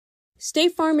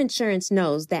State Farm Insurance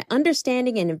knows that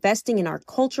understanding and investing in our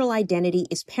cultural identity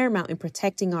is paramount in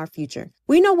protecting our future.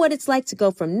 We know what it's like to go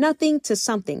from nothing to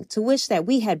something, to wish that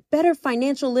we had better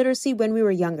financial literacy when we were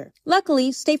younger.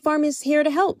 Luckily, State Farm is here to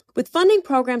help with funding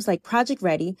programs like Project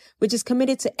Ready, which is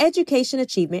committed to education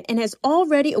achievement and has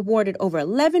already awarded over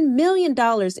 $11 million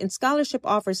in scholarship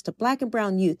offers to Black and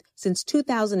brown youth since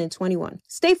 2021.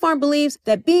 State Farm believes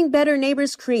that being better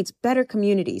neighbors creates better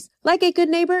communities. Like a good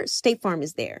neighbor, State Farm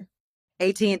is there.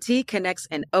 AT&T connects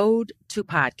an ode to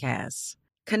podcasts.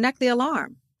 Connect the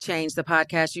alarm. Change the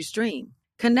podcast you stream.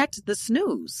 Connect the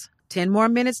snooze. 10 more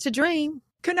minutes to dream.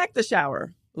 Connect the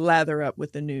shower. Lather up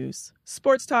with the news.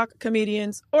 Sports talk,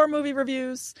 comedians, or movie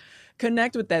reviews.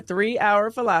 Connect with that 3-hour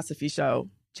philosophy show.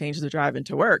 Change the drive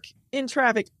into work. In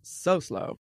traffic so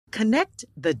slow. Connect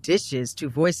the dishes to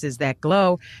voices that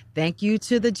glow. Thank you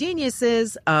to the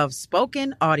geniuses of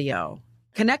spoken audio.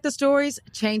 Connect the stories,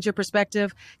 change your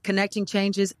perspective. Connecting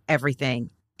changes everything.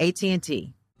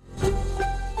 AT&T.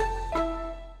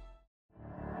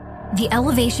 The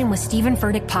Elevation with Stephen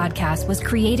Furtick podcast was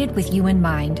created with you in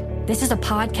mind. This is a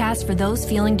podcast for those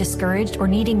feeling discouraged or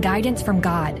needing guidance from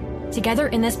God. Together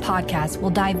in this podcast,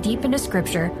 we'll dive deep into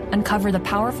scripture, uncover the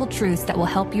powerful truths that will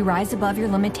help you rise above your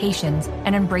limitations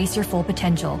and embrace your full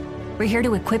potential. We're here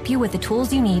to equip you with the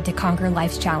tools you need to conquer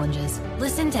life's challenges.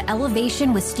 Listen to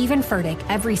Elevation with Stephen Furtick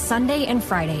every Sunday and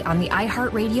Friday on the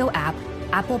iHeartRadio app,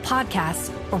 Apple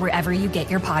Podcasts, or wherever you get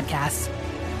your podcasts.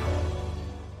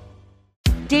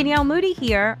 Danielle Moody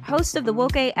here, host of the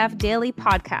Woke AF Daily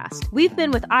podcast. We've been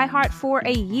with iHeart for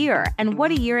a year, and what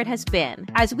a year it has been.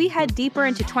 As we head deeper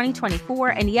into 2024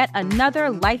 and yet another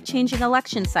life-changing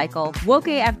election cycle, Woke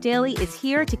AF Daily is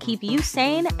here to keep you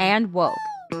sane and woke.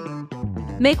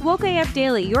 Make Woke AF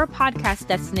Daily your podcast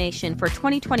destination for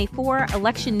 2024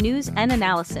 election news and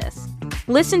analysis.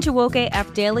 Listen to Woke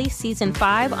AF Daily Season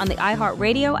 5 on the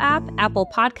iHeartRadio app, Apple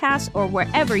Podcasts, or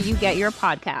wherever you get your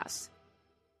podcasts.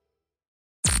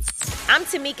 I'm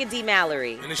Tamika D.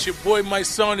 Mallory. And it's your boy, my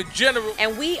son, the General.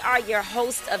 And we are your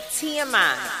hosts of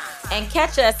TMI. And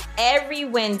catch us every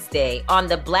Wednesday on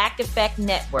the Black Effect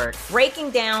Network, breaking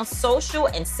down social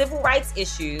and civil rights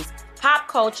issues, pop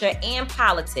culture, and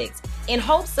politics in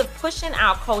hopes of pushing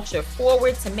our culture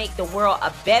forward to make the world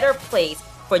a better place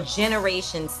for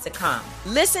generations to come.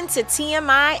 Listen to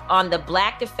TMI on the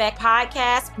Black Effect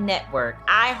Podcast Network,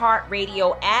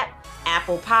 iHeartRadio app,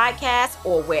 Apple Podcasts,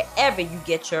 or wherever you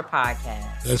get your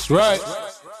podcasts. That's right.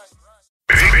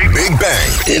 Big Bang.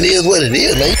 It is what it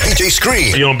is, man. DJ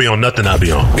Scream. You don't be on nothing, I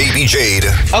be on. Baby Jade.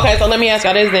 Okay, so let me ask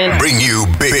y'all this then. Bring you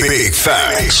big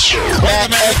facts. Black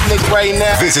ethnic right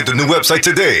now. Visit the new website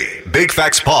today,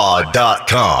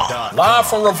 bigfactspod.com. Live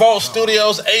from Revolt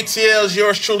Studios, ATL's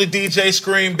yours truly, DJ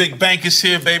Scream. Big Bank is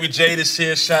here, Baby Jade is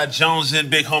here, Shot Jones in,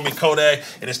 Big Homie Kodak.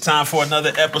 And it's time for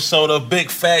another episode of Big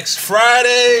Facts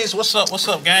Fridays. What's up,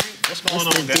 gang? What's going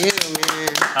on, gang? Man.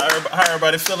 How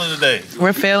everybody feeling today?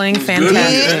 We're feeling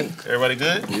fantastic. Everybody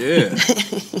good? Yeah.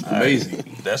 Amazing.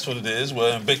 Right. That's what it is.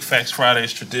 Well, in Big Facts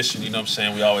Fridays tradition, you know what I'm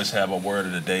saying, we always have a word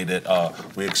of the day that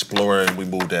we explore and we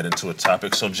move that into a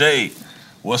topic. So, Jade,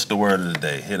 what's the word of the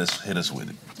day? Hit us with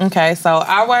it. Okay, so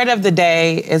our word of the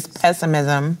day is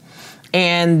pessimism.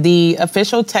 And the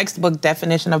official textbook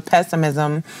definition of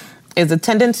pessimism is a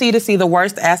tendency to see the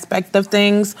worst aspect of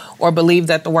things or believe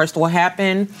that the worst will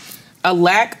happen, a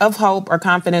lack of hope or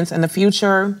confidence in the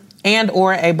future, and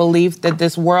or a belief that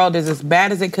this world is as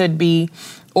bad as it could be,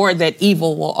 or that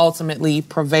evil will ultimately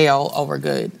prevail over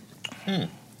good.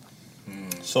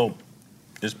 So,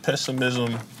 is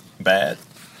pessimism bad?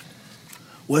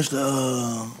 What's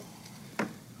the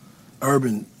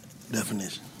urban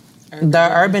definition? The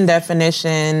urban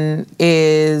definition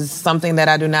is something that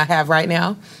I do not have right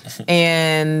now,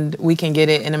 and we can get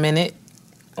it in a minute.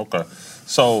 Okay.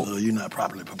 So you're not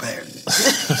properly prepared.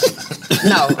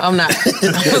 No, I'm not.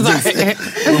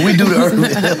 When we do the urban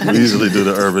definition. We usually do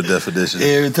the urban definition.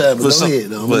 Every time, but go ahead,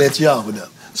 though. I'm going to let y'all know.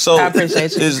 So I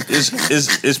appreciate you.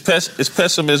 Is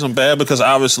pessimism bad? Because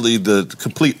obviously the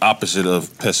complete opposite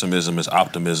of pessimism is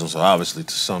optimism. So obviously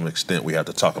to some extent we have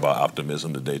to talk about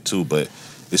optimism today too. But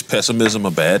is pessimism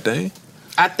a bad thing?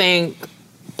 I think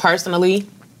personally,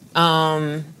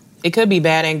 it could be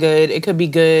bad and good. It could be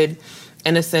good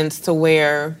in a sense to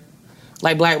where,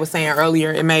 like Black was saying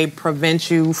earlier, it may prevent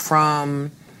you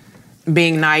from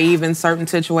being naive in certain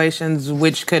situations,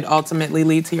 which could ultimately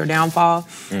lead to your downfall.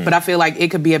 But I feel like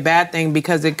it could be a bad thing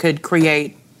because it could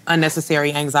create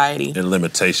unnecessary anxiety. And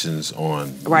limitations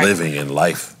on living in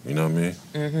life, you know what I mean?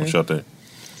 Mm-hmm. What y'all think?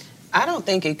 I don't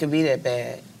think it could be that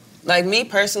bad. Like me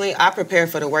personally, I prepare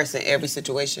for the worst in every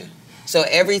situation. So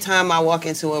every time I walk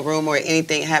into a room or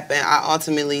anything happen, I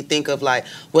ultimately think of like,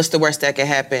 what's the worst that could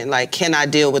happen? Like, can I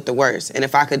deal with the worst? And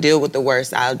if I could deal with the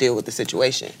worst, I'll deal with the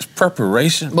situation. It's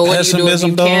preparation. But what do you do if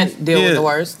you can't deal with the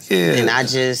worst? Yeah. And I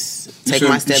just take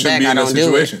my step back. I don't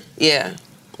do it. Yeah.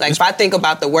 Like, if I think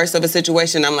about the worst of a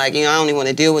situation, I'm like, I don't even want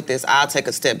to deal with this. I'll take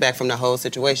a step back from the whole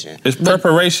situation. It's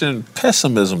preparation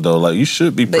pessimism, though. Like, you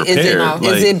should be prepared.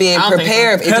 Is it being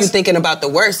prepared if you're thinking about the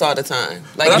worst all the time?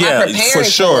 Like, I'm not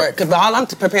preparing for it. Because all I'm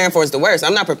preparing for is the worst.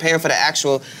 I'm not preparing for the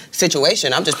actual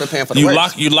situation. I'm just preparing for the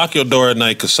worst. You lock your door at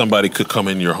night because somebody could come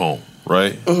in your home,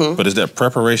 right? Mm-hmm. But is that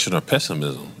preparation or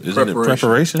pessimism? Isn't it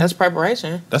preparation? That's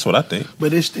preparation. That's what I think.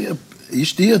 But you're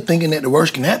still thinking that the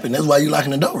worst can happen. That's why you're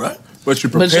locking the door, right? But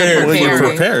you're prepared. You're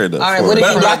prepared. All right, what if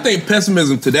but I think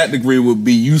pessimism to that degree would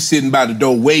be you sitting by the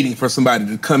door waiting for somebody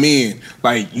to come in.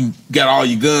 Like, you got all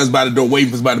your guns by the door waiting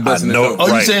for somebody to bust in the door.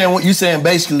 Oh, you saying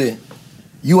basically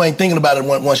you ain't thinking about it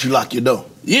once you lock your door.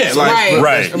 Yeah,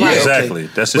 right. Yeah, exactly.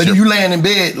 Okay. That's but you laying in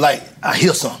bed like, I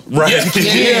hear something. Right. Yeah.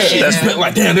 That's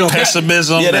like, damn, they don't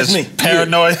pessimism. Yeah, that's me.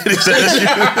 Paranoia.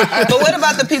 But what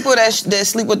about the people that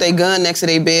sleep with their gun next to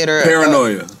their bed or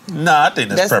paranoia? Nah, I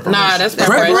think that's preparation. Nah, that's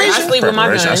preparation. I sleep with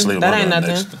my gun. That ain't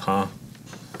nothing.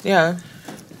 Yeah.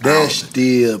 That's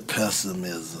still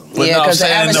pessimism. Yeah, because the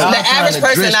average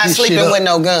person not sleeping with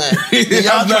no gun. The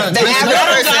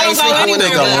average person ain't sleeping with no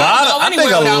gun. I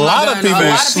think a lot of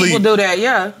people sleep. People do that,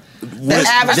 yeah. The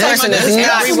average person is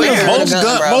not sleeping with a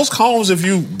gun, bro. Most homes, if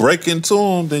you break into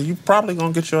them, then you probably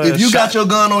gonna get your ass If you shot. got your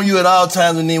gun on you at all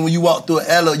times, and then when you walk through an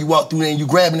alley, you walk through and you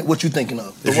grabbing it, what you thinking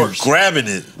of? If you're grabbing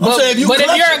it. But if you're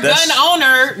a gun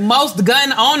owner, most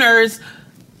gun owners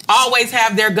always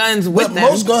have their guns with them.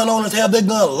 Most gun owners have their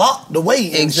gun locked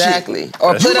away. Exactly.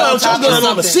 Or put it on top of something.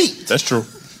 On the seat. That's true.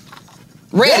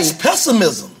 Ready. That's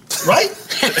pessimism, right?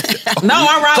 No,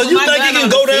 I ride with you my think gun you can on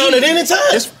go the down seat. at any time?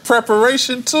 It's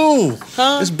preparation too.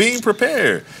 It's being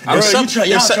prepared.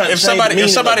 If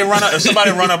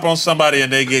somebody run up on somebody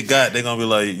and they get got, they're gonna be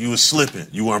like, you was slipping.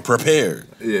 You weren't prepared.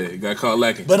 Yeah, you got caught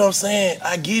lacking. But I'm saying,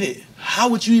 I get it. How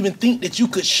would you even think that you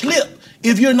could slip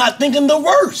if you're not thinking the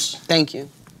worst? Thank you.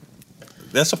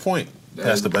 That's a point.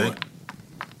 That's the bank.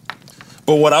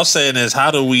 But what I'm saying is,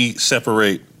 how do we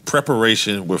separate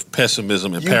preparation with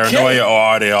pessimism and paranoia, or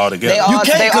are they all together? You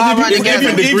can't,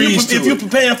 because if you're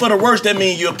preparing for the worst, that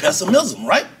means you're pessimism,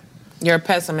 right? You're a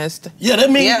pessimist. Yeah, that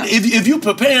means if you're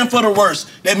preparing for the worst,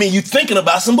 that means you're thinking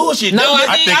about some bullshit. No,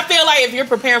 I feel like if you're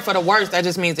preparing for the worst, that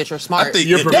just means that you're smart. I think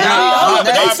you're prepared.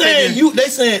 They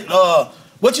saying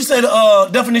what you say the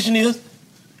definition is?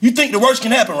 You think the worst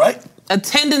can happen, right? A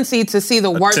tendency to see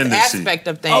the worst aspect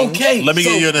of things. Okay. Let me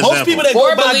give you an example. Most people that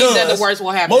go buy guns, that the worst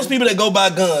will happen. Most people that go buy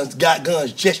guns got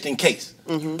guns just in case.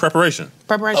 Mm-hmm. Preparation.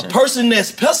 A person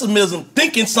that's pessimism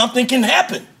thinking something can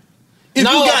happen. A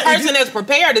person that's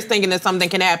prepared is thinking that something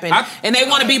can happen, and they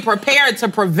want to be prepared to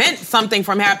prevent something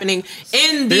from happening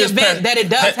in the event that it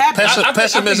does happen.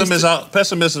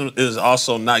 Pessimism is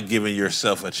also not giving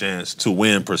yourself a chance to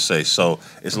win per se. So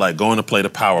it's like going to play the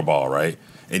Powerball, right?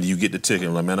 And you get the ticket,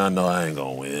 like, man, I know I ain't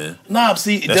gonna win. Nah,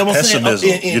 see, that's pessimism.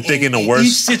 You're thinking the worst.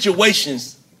 Each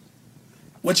situations,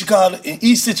 what you call it, in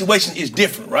each situation is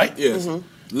different, right? Yes.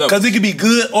 Because it could be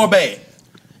good or bad.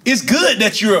 It's good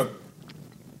that you're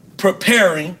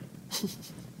preparing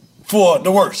for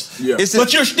the worst,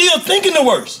 but you're still thinking the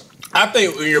worst. I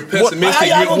think when you're pessimistic,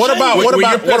 what about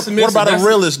a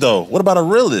realist though? What about a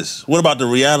realist? What about the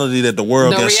reality that the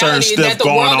world got certain stuff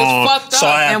going on, so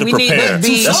I have to prepare?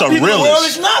 That's a realist. The world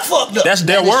is not fucked up. That's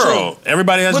their world.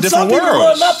 Everybody has different worlds. The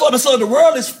world not fucked up. So the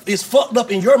world is fucked up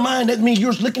in your mind. That means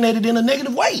you're looking at it in a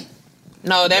negative way.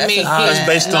 No, that means that's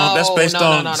based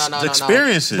on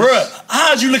experiences. Bruh,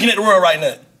 how's you looking at the world right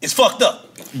now? It's fucked up.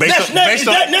 Is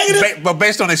that negative? But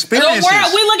based on experiences. The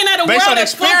world, we're looking at a world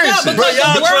that's fucked up because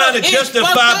y'all the world trying to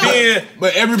justify being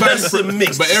everybody's perspective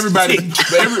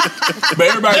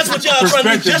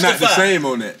not the same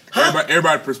on that.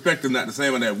 Everybody's perspective not the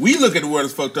same on that. We look at the world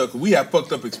as fucked up because we have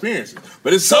fucked up experiences.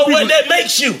 But it's what that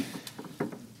makes you?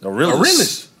 A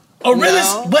realist. A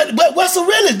realist? But what's a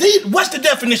realist? What's the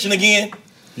definition again?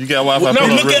 You got Wi-Fi.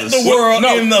 Look at the world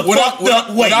in the fucked up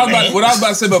way. What I was about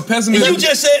to say about pessimism. You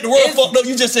just said the world fucked up.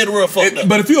 You just said the world fucked up.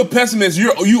 But if you're a pessimist,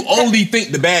 you only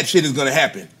think the bad shit is gonna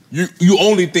happen. You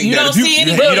only think you that. Don't see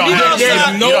any. You don't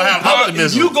have optimism.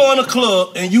 If you go in a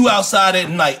club and you outside at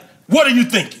night, what are you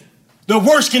thinking? The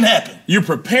worst can happen. You're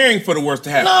preparing for the worst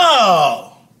to happen.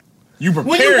 No. You preparing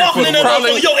when you walking for in the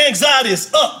there, your anxiety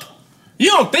is up. You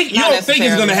don't think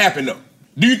it's gonna happen though.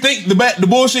 Do you think the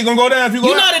bullshit gonna go down if you go?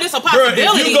 You know that it's a possibility.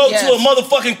 Bro, if you go to a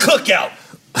motherfucking cookout,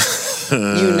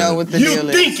 you know what the deal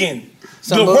is. You thinking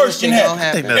the worst can gonna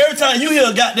happen. Every time you hear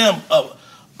a goddamn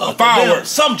a firework,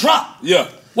 some drop. Yeah.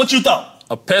 What you thought?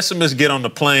 A pessimist get on the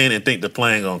plane and think the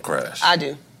plane gonna crash. I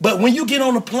do. But when you get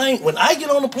on the plane, when I get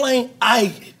on the plane,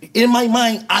 in my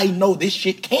mind, I know this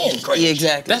shit can crash. Yeah,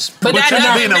 exactly. But you're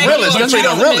not being a realist. That's being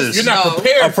a realist. You're not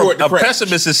prepared for it to A crash.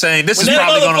 pessimist is saying this When is that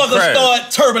probably gonna motherfucker crash.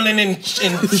 start turbulent and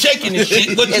shaking and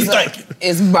shit, what you thinking?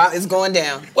 It's going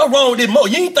down. What wrong with this mo?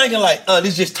 You ain't thinking like,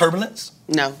 this just turbulence?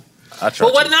 No. But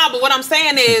what I'm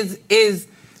saying is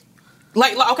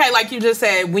like you just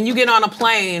said, when you get on a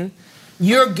plane,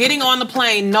 you're getting on the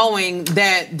plane knowing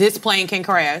that this plane can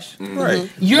crash. Right.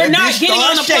 You're That not bitch getting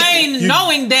on start the shaking. plane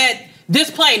knowing that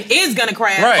this plane is gonna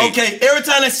crash. Okay, every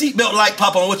time that seatbelt light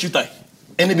pop on, what you think?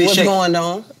 And it be What's shaking. going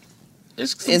on?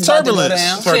 It's It's about to go turbulence.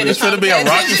 down. Turbulence. It's gonna be a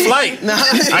rocky flight. No.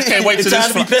 I can't wait It's till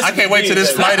time this. to be I can't wait till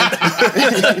this flight.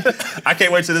 pessimistic. I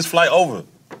can't wait till this flight over.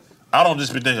 I don't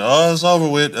just be thinking, oh, it's over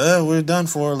with. We're done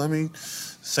for. Let me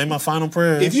say my final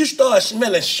prayers. If you start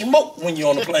smelling smoke when you're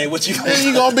on the plane, what you gonna then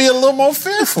you're gonna be a little more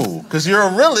fearful because you're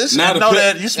a realist. Now and the know pe-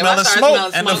 that you If I smelling start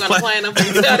smoke smelling smoke on the plane, I'm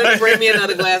gonna tell them to bring me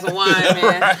another glass of wine,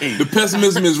 man. Right. The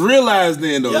pessimism is realized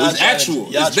then, though. It's actual.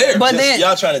 It's there. But then-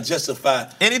 y'all trying to justify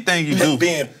Anything you do,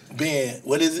 being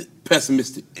what is it?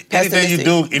 Pessimistic. anything you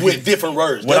do, if With you, different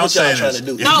words. What That's I'm what y'all saying trying is- to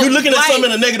do. No, If you're looking at like-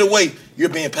 something in a negative way, you're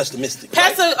being pessimistic.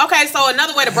 Right? Okay, so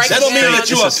another way to break That it don't mean down. that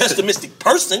you're a pessimistic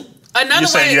person. Another you're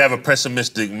saying way. you have a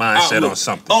pessimistic mindset Outlook. on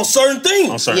something. On certain things.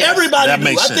 On certain- Everybody that do.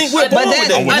 makes I sense. think we're But born with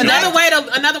then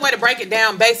that. another way to break it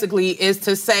down basically is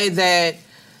to say that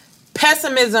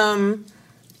pessimism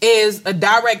is a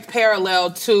direct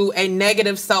parallel to a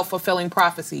negative self-fulfilling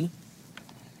prophecy.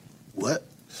 What?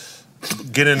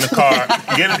 Get in the car.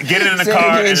 Get in the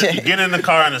car. Get in the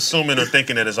car and assuming or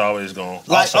thinking that it's always going.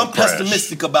 Like, also I'm crash.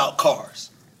 pessimistic about cars.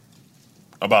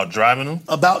 About driving them.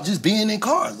 About just being in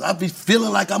cars. I be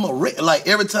feeling like I'm like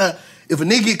every time, if a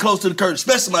nigga get close to the curb,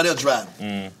 especially somebody else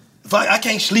driving, if I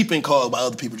can't sleep in cars while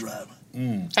other people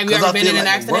driving. Have you ever been in an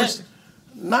accident?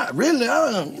 Not really.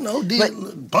 I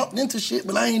bumped into shit,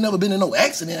 but I ain't never been in no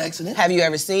accident. Have you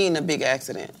ever seen a big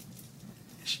accident?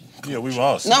 Yeah, we've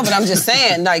all seen. No, but I'm just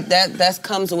saying, like that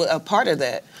comes with a part of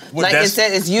that. Well, like it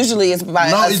said, it's usually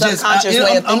by No, a it's just subconscious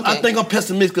way of thinking. I think I'm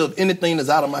pessimistic of anything that's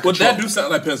out of my Well, control. that do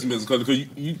sound like pessimism because you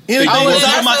Anything that's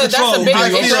out of my that's a control. big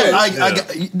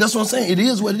I that's what I'm saying. It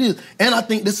is what it is, and I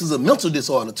think this is a mental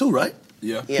disorder too, right?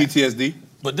 Yeah. Yeah. PTSD.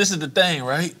 But this is the thing,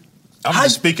 right? I'm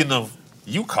just speaking of.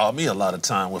 You call me a lot of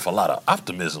time with a lot of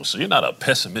optimism, so you're not a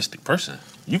pessimistic person.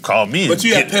 You call me But and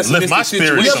you have lift my pessimistic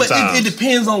spirit Yeah, but sometimes. it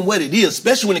depends on what it is,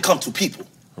 especially when it comes to people.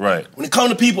 Right. When it comes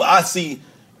to people, I see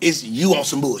it's you on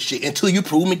some bullshit until you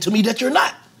prove to me that you're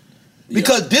not.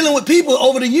 Because dealing with people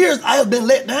over the years, I have been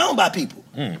let down by people.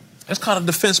 That's called a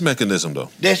defense mechanism, though.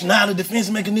 That's not a defense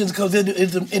mechanism because at the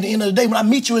end of the day, when I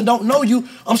meet you and don't know you,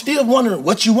 I'm still wondering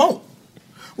what you want.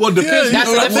 Well, defense. That's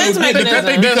a defense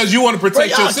mechanism. Because you want to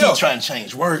protect Y'all yourself. keep trying to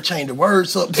change the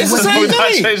words up. It's the same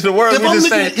thing. Change the word.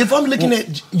 If I'm looking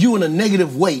at you in a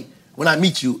negative way when I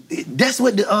meet you, that's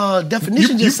what the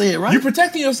definition just said, right? You're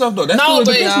protecting yourself though. That's No, still a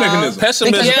but, defense mechanism.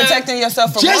 Pessimism. Because you're protecting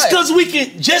yourself from Just what?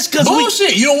 because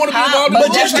Bullshit. You don't want to be involved in But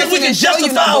bullshit. just because we can Show you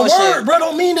justify no a bullshit. word, bro,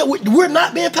 don't mean that we're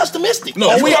not being pessimistic. No,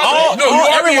 That's we what all- I'm saying. no, you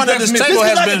are everyone being at this Just table because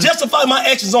has I been. can justify my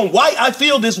actions on why I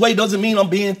feel this way doesn't mean I'm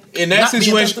being In that not being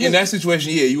situation,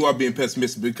 pessimistic. yeah, you are being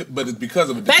pessimistic, but it's because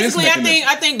of a defense Basically, mechanism.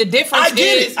 I think the difference I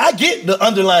get is it. I get the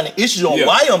underlying issue on Yeah.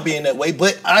 why I'm being that way,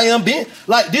 but I am being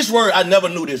like this word. I never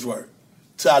knew this word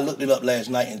till I looked it up last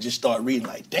night and just started reading.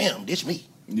 Like, damn, this me.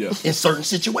 Yeah. In certain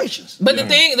situations. But the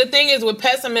thing is with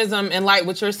pessimism and like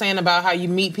what you're saying about how you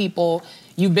meet people,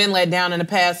 you've been let down in the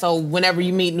past. So whenever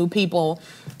you meet new people,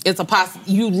 it's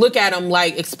you look at them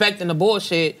like expecting the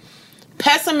bullshit.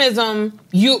 Pessimism,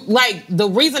 the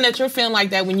reason that you're feeling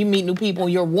like that when you meet new people,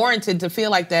 you're warranted to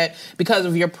feel like that because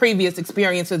of your previous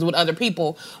experiences with other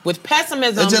people. With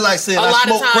pessimism, It's just like saying a I lot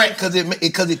smoke of times, crack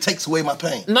because it takes away my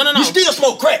pain. No. You still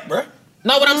smoke crack, bro.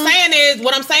 No, what I'm saying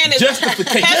is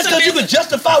Justification. Just because you can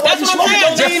justify why you That's smoke what it I'm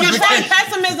don't saying. mean it's right.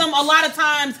 Pessimism a lot of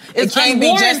times is It can't be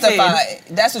unwarranted. justified.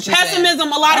 That's what you're saying.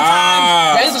 Pessimism a lot of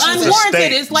times is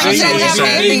unwarranted. It's like you don't have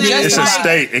anything. It's a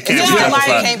state. It can't be Yeah, like,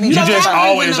 justified. you You don't just have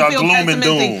always reason to are feel gloom and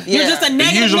doom. pessimistic. You're just a It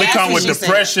negative usually Nancy. come with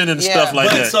depression and stuff like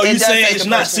that. So It you're does saying take it's a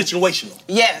not person. situational?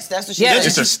 Yes, that's what she Yeah. said.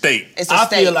 It's a state. It's a I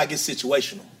state. feel like it's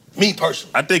situational. Me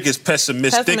personally. I think it's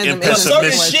pessimistic Pessimism and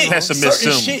is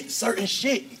pessimism. Certain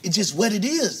shit, it's just what it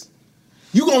is.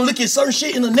 You gonna look at certain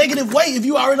shit in a negative way if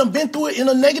you already done been through it in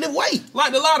a negative way.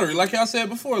 Like the lottery, like y'all said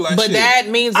before. Like But shit. that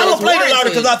means I don't it's play the lottery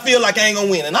warranted. because I feel like I ain't gonna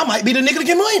win, and I might be the nigga that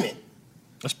can win it.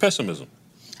 That's pessimism.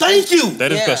 Thank you.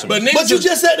 That is pessimism. But you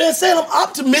just sat there and said I'm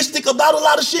optimistic about a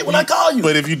lot of shit when I call you.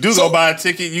 But if you do go buy a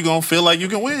ticket, you're going to feel like you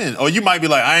can win. Or you might be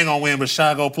like, I ain't going to win, but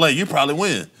Shy go play. You probably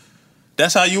win.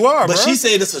 That's how you are, But bro. she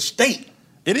said it's a state.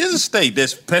 It is a state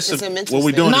that's pessimistic. What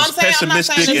we're doing is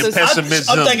pessimistic and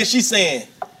pessimism. I'm thinking she's saying,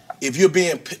 if you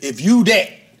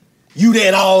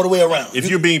that all the way around. If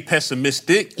you're being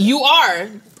pessimistic, You are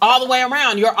all the way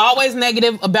around. You're always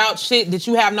negative about shit that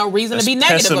you have no reason to be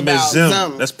negative pessimism.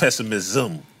 about. That's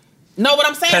pessimism. Know what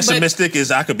I'm saying? Pessimistic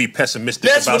is I could be pessimistic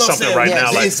That's about what I'm something saying. right Yes,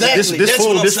 now. Like exactly. this That's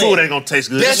what I'm food saying. ain't gonna taste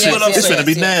good. That's what I'm It's saying. gonna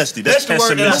be nasty. That's That's the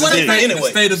word that I'm pessimistic. saying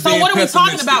anyway. So what are we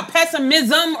talking about?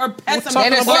 Pessimism or pessimism?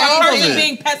 talking Or about a all of person it.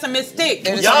 being pessimistic?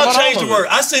 Y'all changed the word.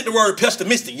 I said the word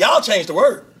pessimistic. Y'all changed the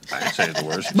word. I changed the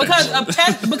word.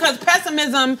 Because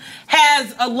pessimism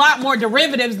has a lot more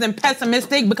derivatives than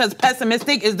pessimistic, because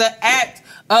pessimistic is the act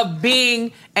of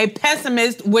being a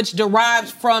pessimist, which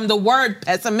derives from the word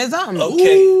pessimism.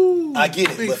 Okay, I get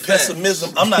it. But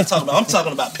pessimism, I'm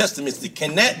talking about pessimistic.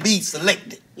 Can that be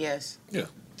selected? Yes. Yeah.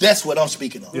 That's what I'm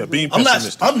speaking of. Yeah, being I'm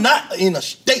pessimistic. not in a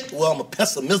state where I'm a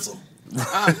pessimism.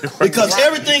 Because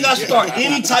everything I start,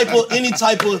 any type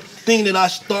of thing that I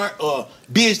start or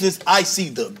business, I see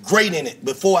the great in it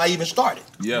before I even start it.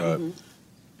 Yeah.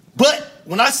 But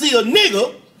when I see a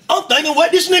nigga, I'm thinking,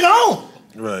 what this nigga on?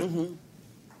 Right.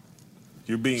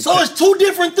 You're being. So it's two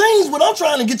different things. What I'm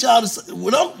trying to get y'all to say.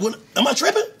 Am I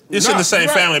tripping? It's in the same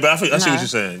family, but I see what you're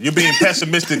saying. You're being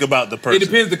pessimistic about the person. It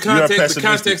depends the You're context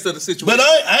pessimistic. of the situation. But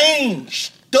I ain't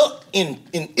stuck in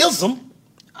ism.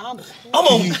 I'm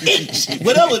on X.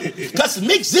 Whatever.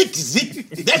 Pessimistic.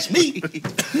 That's me.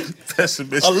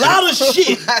 Pessimistic. A lot of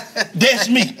shit. That's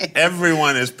me.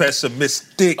 Everyone is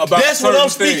pessimistic. That's what I'm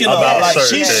speaking of. About Like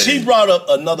certain she things. brought up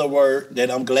another word that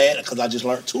I'm glad because I just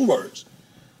learned two words.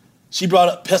 She brought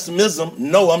up pessimism.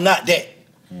 No, I'm not that.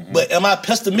 But am I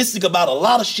pessimistic about a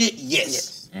lot of shit?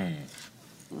 Yes.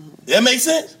 That makes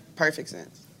sense? Perfect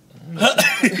sense. I'm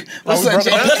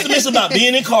pessimistic about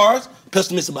being in cars,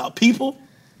 pessimistic about people,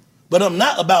 but I'm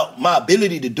not about my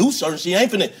ability to do certain shit. I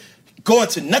ain't finna go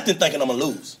into nothing thinking I'm gonna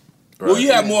lose. Well,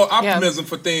 you have more optimism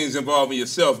for things involving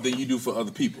yourself than you do for other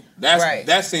people.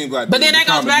 That seems like. But then that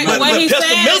goes back to what he said.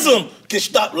 Pessimism can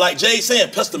stop, like Jay's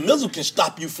saying, pessimism can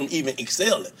stop you from even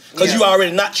excelling because you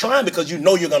already not trying because you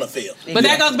know you're gonna fail. But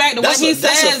that goes back to what he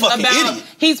That's a says fucking about idiot.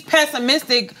 he's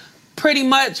pessimistic pretty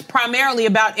much primarily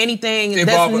about anything that's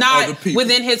Involving other not people.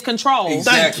 within his control.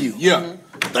 Thank you. Yeah.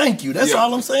 Thank you. That's Yeah.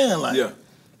 all I'm saying. Like, Yeah.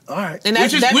 all right. And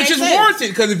Which that is makes sense. warranted,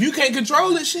 because if you can't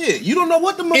control it, shit, you don't know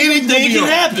what the Anything can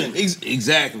happen.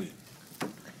 Exactly.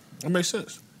 That makes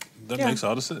sense. That makes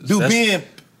all the sense. Do being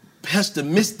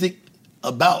pessimistic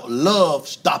about love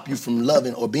stop you from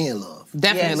loving or being loved?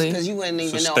 Definitely. Because you wouldn't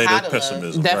even It's a know state how of to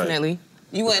pessimism. love. Definitely.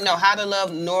 You wouldn't know how to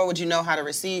love, nor would you know how to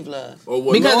receive love. Or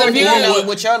what Because Nor if would you you don't know know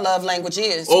what your love language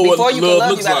is. Or what Before you can love love,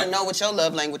 you looks gotta like. know what your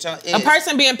love language is. A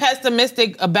person being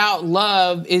pessimistic about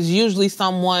love is usually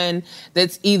someone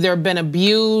that's either been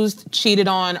abused, cheated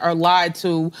on, or lied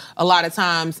to a lot of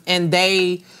times, and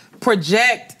they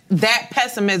project that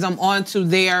pessimism onto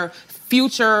their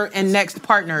future and next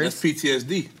partners. That's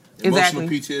PTSD. Exactly. Emotional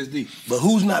PTSD. But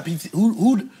who's not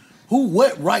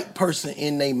what right person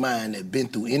in their mind that been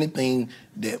through anything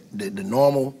that the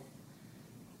normal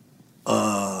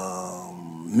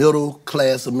middle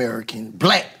class American,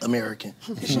 black American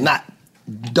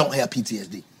don't have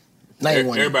PTSD? Name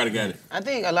one. Everybody got it. I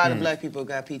think a lot of black people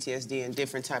got PTSD in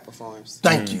different type of forms.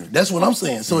 Thank you. That's what I'm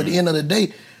saying. So at the end of the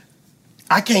day,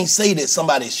 I can't say that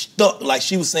somebody's stuck, like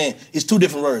she was saying, it's two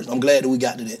different words. I'm glad that we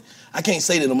got to that. I can't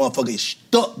say that a motherfucker is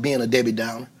stuck being a Debbie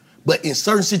Downer, but in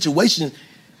certain situations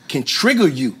can trigger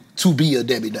you to be a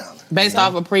Debbie Downer. Based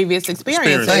off of previous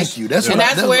experiences. Thank you. That's and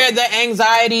what that's where the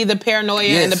anxiety, the paranoia,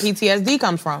 and the PTSD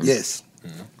comes from. Yes.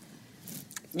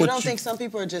 You don't think some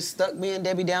people are just stuck being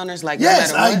Debbie Downers? Like, Yes,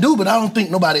 no matter what? I do, but I don't think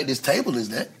nobody at this table is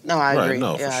that. No, I Right, agree.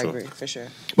 no, Yeah, for I sure. agree, for sure.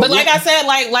 But like I said,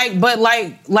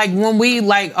 like when we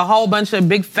a whole bunch of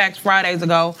Big Facts Fridays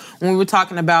ago, when we were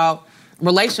talking about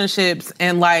relationships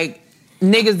and like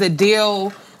niggas that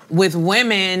deal with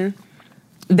women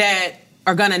that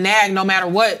are gonna nag no matter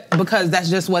what because that's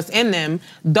just what's in them.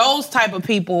 Those type of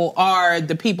people are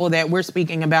the people that we're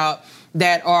speaking about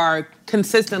that are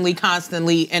consistently,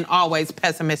 constantly, and always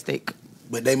pessimistic.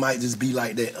 But they might just be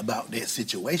like that about that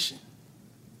situation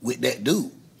with that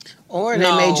dude. Or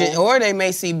they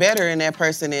may see better in that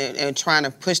person and trying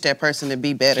to push that person to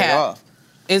be better Cap. off.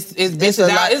 It's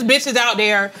bitches out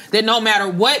there that no matter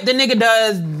what the nigga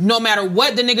does, no matter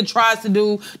what the nigga tries to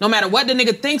do, no matter what the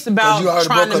nigga thinks about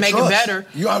trying to make it better.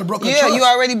 You already broke her Yeah, trust. you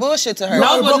already bullshit to her.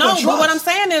 But what I'm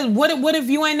saying is, what if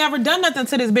you ain't never done nothing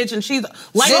to this bitch and she's like,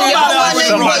 but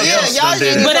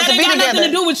that ain't got nothing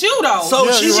to do with you though.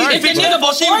 So she if the nigga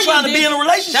before she was trying to be in a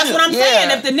relationship. That's what I'm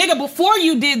saying. If the nigga before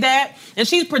you did that and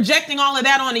she's projecting all of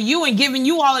that onto you and giving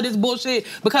you all of this bullshit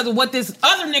because of what this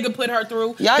other nigga put her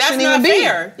through, that's not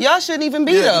fair. Y'all shouldn't even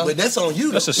be though. But that's on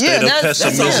you. That's a state of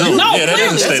pessimism. That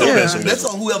is a state of pessimism. That's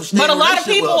on whoever. But a lot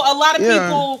of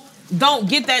people don't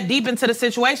get that deep into the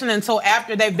situation until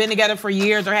after they've been together for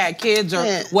years or had kids or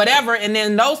whatever, and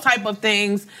then those type of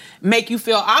things make you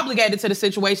feel obligated to the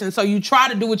situation. So you try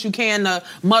to do what you can to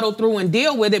muddle through and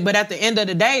deal with it, but at the end of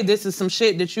the day, this is some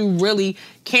shit that you really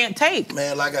can't take.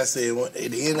 Man, like I said, at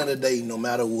the end of the day, no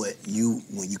matter what,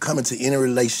 when you come into any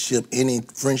relationship, any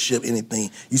friendship,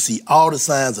 anything, you see all the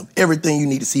signs of everything you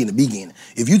need to see in the beginning.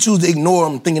 If you choose to ignore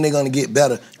them thinking they're going to get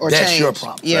better, that's your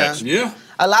problem. Yeah.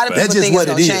 A lot of people that's just think what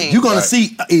it's it is. change. You're going to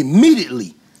see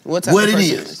immediately what it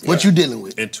is, what you're dealing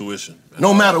with. Intuition.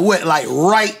 No matter what, like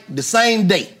right the same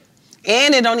day.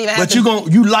 And it don't even have But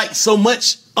you like so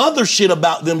much other shit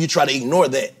about them, you try to ignore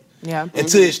that. Yeah.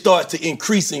 Until it starts to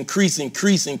increase. Then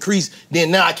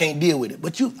now I can't deal with it.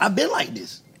 But I've been like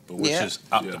this. Which is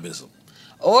optimism.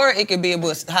 Or it could be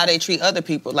about how they treat other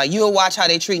people. Like, you'll watch how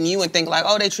they treating you and think like,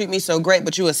 oh, they treat me so great,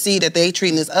 but you will see that they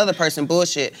treating this other person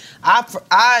bullshit.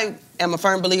 I am a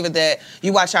firm believer that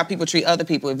you watch how people treat other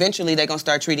people. Eventually, they're going to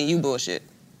start treating you bullshit.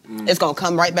 It's going to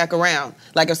come right back around.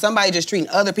 Like, if somebody just treating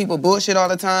other people bullshit all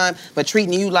the time, but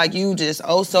treating you like you just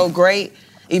so great,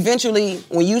 eventually,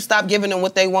 when you stop giving them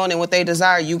what they want and what they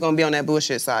desire, you're going to be on that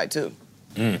bullshit side, too.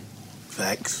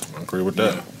 Facts. I agree with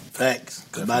that. Facts.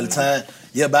 Because by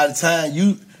the time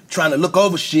you trying to look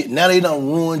over shit, now they done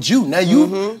ruined you. Now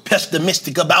you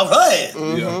pessimistic about her ass.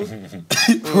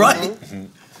 Right?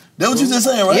 That's what you just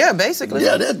saying, right? Yeah, basically.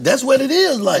 Yeah, that's what it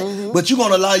is. Like, but you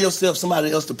gonna allow yourself somebody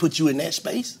else to put you in that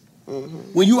space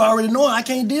when you already know I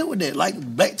can't deal with that. Like,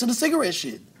 back to the cigarette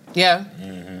shit. Yeah.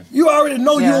 You already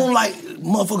know you don't like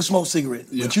motherfuckers smoke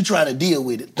cigarettes, but you trying to deal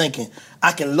with it, thinking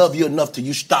I can love you enough till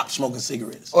you stop smoking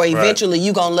cigarettes. Or eventually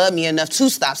you gonna love me enough to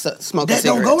stop smoking cigarettes. That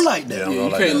don't go like that.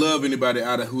 You can't love anybody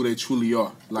out of who they truly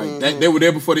are. Like that, they were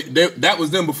there before. That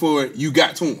was them before you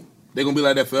got to them. They're gonna be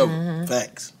like that forever.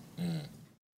 Facts.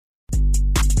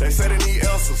 They say they need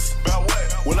answers. About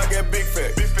what? When I get big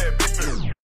fat. Big fat, big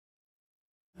fat.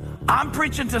 I'm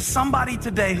preaching to somebody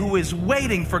today who is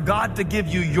waiting for God to give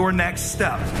you your next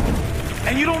step.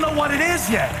 And you don't know what it is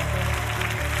yet.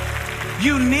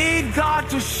 You need God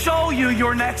to show you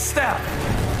your next step.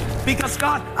 Because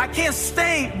God, I can't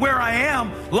stay where I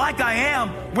am, like I am,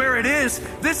 where it is.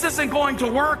 This isn't going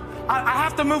to work. I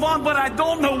have to move on, but I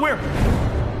don't know where.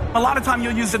 A lot of time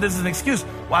you'll use it as an excuse.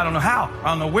 Well, I don't know how. I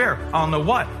don't know where. I don't know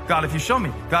what. God, if you show me.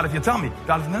 God, if you tell me.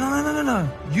 God, if... No.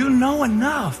 You know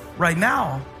enough right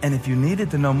now. And if you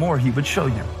needed to know more, he would show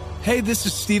you. Hey, this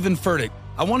is Stephen Furtick.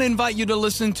 I want to invite you to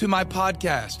listen to my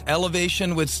podcast,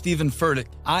 Elevation with Stephen Furtick.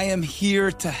 I am here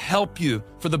to help you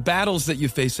for the battles that you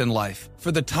face in life,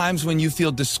 for the times when you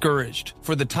feel discouraged,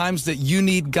 for the times that you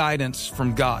need guidance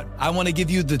from God. I want to give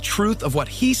you the truth of what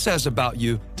he says about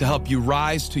you to help you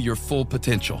rise to your full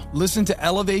potential. Listen to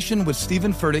Elevation with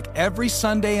Stephen Furtick every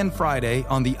Sunday and Friday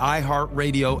on the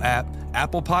iHeartRadio app,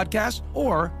 Apple Podcasts,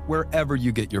 or wherever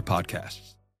you get your podcasts.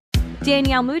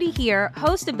 Danielle Moody here,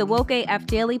 host of the Woke AF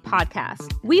Daily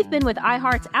podcast. We've been with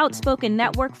iHeart's Outspoken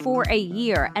Network for a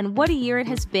year, and what a year it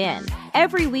has been.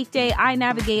 Every weekday, I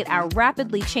navigate our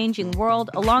rapidly changing world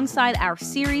alongside our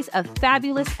series of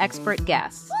fabulous expert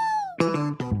guests.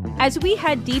 As we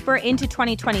head deeper into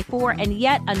 2024 and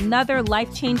yet another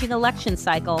life-changing election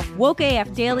cycle, Woke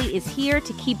AF Daily is here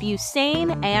to keep you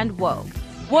sane and woke.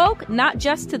 Woke not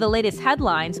just to the latest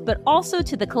headlines, but also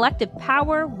to the collective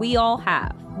power we all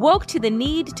have. Woke to the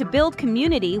need to build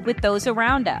community with those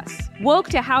around us. Woke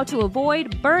to how to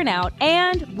avoid burnout,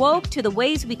 and woke to the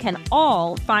ways we can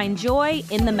all find joy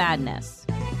in the madness.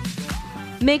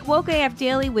 Make Woke AF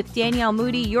Daily with Danielle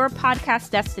Moody your podcast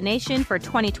destination for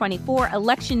 2024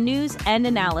 election news and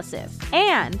analysis.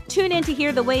 And tune in to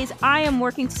hear the ways I am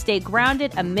working to stay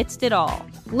grounded amidst it all.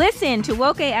 Listen to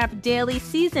Woke AF Daily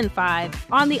Season 5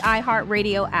 on the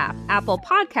iHeartRadio app, Apple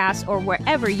Podcasts, or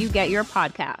wherever you get your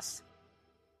podcasts.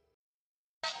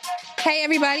 Hey,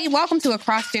 everybody. Welcome to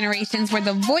Across Generations, where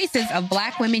the voices of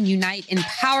Black women unite in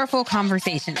powerful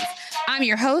conversations. I'm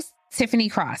your host, Tiffany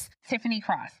Cross.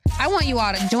 I want you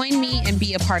all to join me and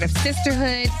be a part of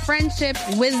sisterhood, friendship,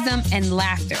 wisdom, and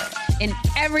laughter. In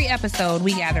every episode,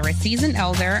 we gather a seasoned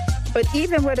elder. But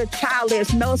even with a child,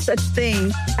 there's no such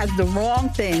thing as the wrong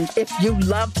thing if you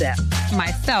love them.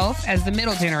 Myself, as the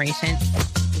middle generation.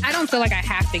 I don't feel like I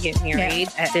have to get married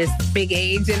at this big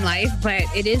age in life, but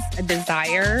it is a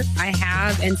desire I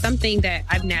have and something that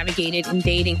I've navigated in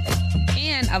dating.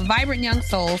 And a vibrant young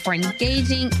soul for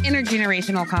engaging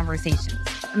intergenerational conversations.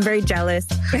 I'm very jealous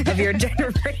of your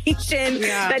generation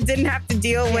that didn't have to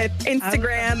deal with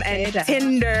Instagram and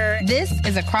Tinder. This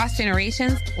is Across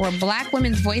Generations, where Black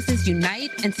women's voices unite,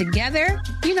 and together,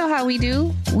 you know how we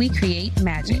do, we create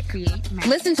magic.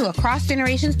 Listen to Across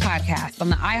Generations podcast on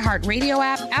the iHeartRadio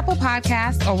app, Apple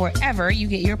Podcasts, or wherever you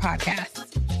get your podcasts.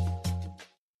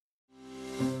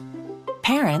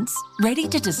 Parents, ready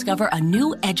to discover a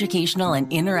new educational and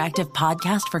interactive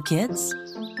podcast for kids?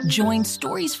 Join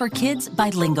Stories for Kids by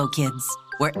Lingo Kids,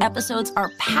 where episodes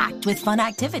are packed with fun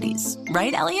activities.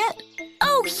 Right, Elliot?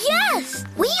 Oh, yes!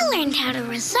 We learned how to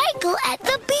recycle at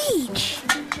the beach.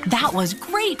 That was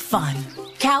great fun.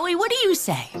 Callie, what do you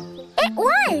say? It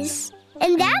was.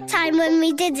 And that time when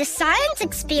we did the science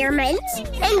experiments,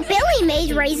 and Billy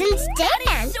made raisins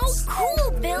dance. So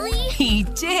cool, Billy. He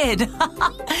did.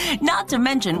 Not to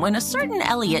mention when a certain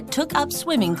Elliot took up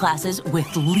swimming classes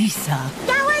with Lisa.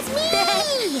 That was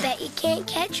me. Bet you can't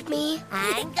catch me.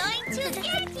 I'm going to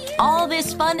get you. All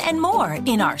this fun and more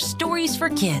in our Stories for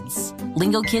Kids.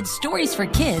 Lingo Kids Stories for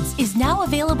Kids is now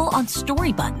available on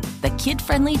Storybutton, the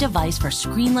kid-friendly device for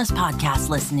screenless podcast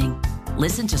listening.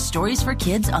 Listen to Stories for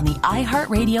Kids on the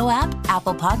iHeartRadio app,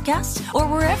 Apple Podcasts, or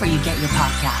wherever you get your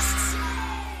podcasts.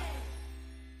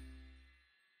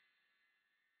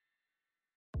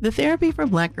 The Therapy for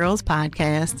Black Girls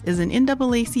podcast is an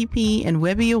NAACP and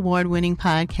Webby Award-winning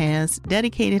podcast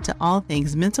dedicated to all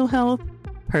things mental health,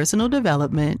 personal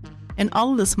development, and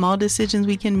all of the small decisions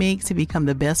we can make to become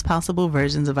the best possible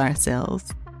versions of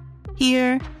ourselves.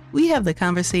 Here, we have the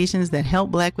conversations that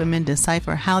help Black women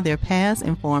decipher how their past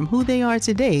inform who they are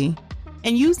today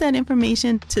and use that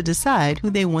information to decide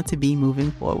who they want to be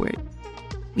moving forward.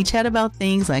 We chat about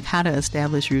things like how to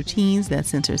establish routines that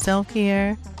center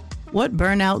self-care, what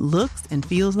burnout looks and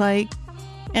feels like,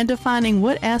 and defining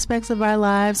what aspects of our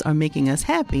lives are making us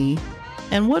happy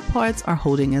and what parts are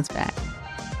holding us back.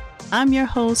 I'm your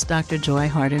host, Dr. Joy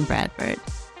Harden Bradford,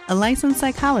 a licensed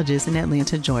psychologist in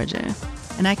Atlanta, Georgia.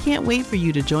 And I can't wait for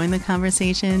you to join the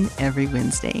conversation every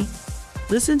Wednesday.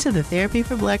 Listen to the Therapy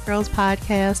for Black Girls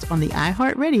podcast on the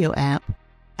iHeartRadio app,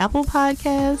 Apple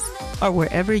Podcasts, or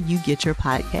wherever you get your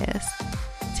podcasts.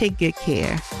 Take good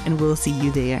care, and we'll see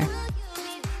you there.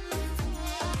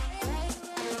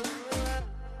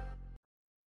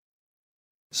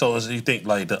 So, you think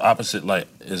like the opposite, like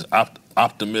is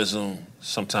optimism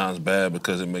sometimes bad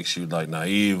because it makes you like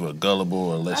naive or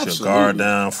gullible or lets your guard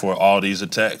down for all these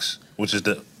attacks? Which is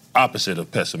the opposite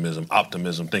of pessimism,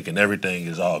 optimism, thinking everything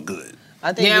is all good.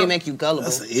 I think it make you gullible.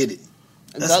 That's an idiot.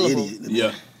 That's an idiot.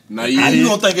 Yeah. How you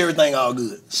gonna think everything all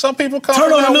good? Some people come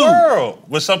from that world.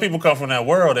 When some people come from that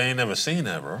world, they ain't never seen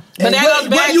that, bro. But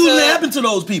what usually happened to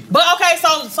those people? But okay, so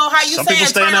how you Some saying people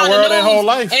stay in turn that on world the their news whole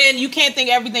life. and you can't think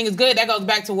everything is good? That goes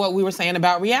back to what we were saying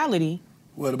about reality.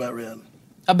 What about reality?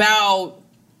 About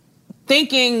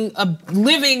thinking of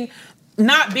living,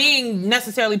 not being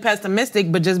necessarily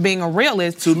pessimistic, but just being a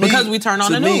realist because we turn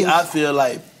on the news. To me, I feel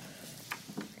like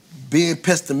being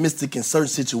pessimistic in certain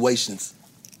situations,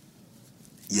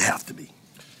 you have to be.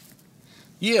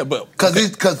 Yeah, but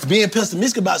because being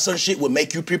pessimistic about certain shit would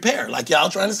make you prepare, like y'all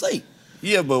trying to say.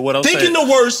 Yeah, but what I'm Thinking saying,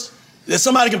 the worst, that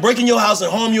somebody can break in your house and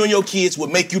harm you and your kids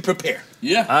would make you prepare.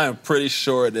 Yeah, I am pretty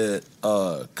sure that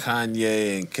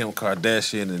Kanye and Kim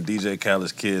Kardashian and DJ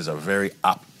Khaled's kids are very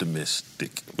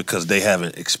optimistic because they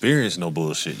haven't experienced no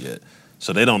bullshit yet,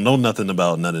 so they don't know nothing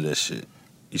about none of that shit.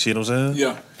 You see what I'm saying?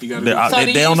 Yeah, they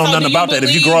don't know nothing about that.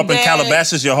 If you grow up in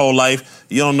Calabasas your whole life,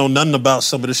 you don't know nothing about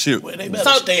some of the shit. Well, they better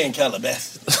stay in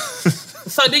Calabasas.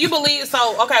 So do you believe?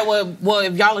 So okay, well,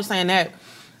 if y'all are saying that,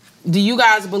 do you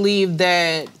guys believe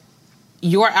that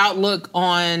your outlook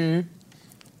on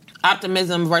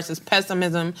optimism versus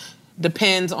pessimism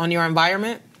depends on your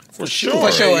environment? For sure.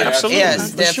 For sure. Yeah, absolutely.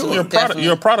 Yes, For definitely. sure.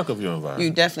 You're a product of your environment.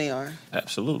 You definitely are.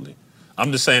 Absolutely.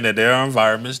 I'm just saying that there are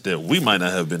environments that we might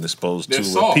not have been exposed to They're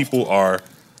where soft. people are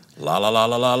la la la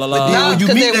la la la la. But then when you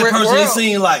meet that person, it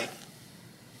seems like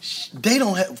they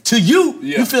don't have, to you,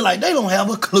 you feel like they don't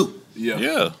have a clue.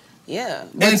 Yeah. Yeah.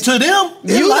 And to them,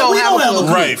 You don't have a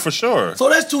clue. Right, for sure. So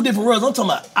that's two different worlds. I'm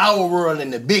talking about our world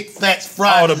and the Big Facts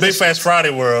Friday. Oh, the Big Facts Friday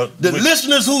world. The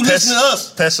listeners who listen to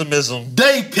us, pessimism.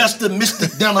 they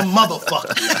pessimistic than a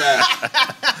motherfucker.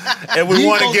 And we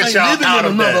want to get y'all out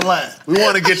of that. Line. We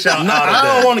want to get y'all out of that.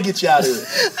 I don't want to get you out of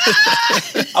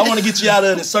it. I want to get you out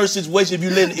of it in certain situations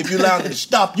if you allow them to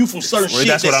stop you from certain shit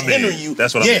that's hindering you.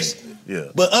 That's what I mean.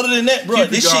 Yeah. But other than that, bro,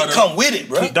 this shit come with it,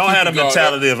 bro. Don't have the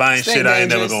mentality of I ain't shit, I ain't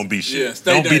never gonna be shit.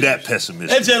 Don't be that pessimistic.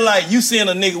 That's just like you seeing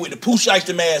a nigga with the Pooh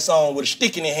Shiesty mask on with a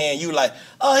stick in his hand. You like,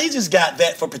 oh, he just got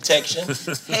that for protection.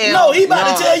 No, he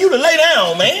about to tell you to lay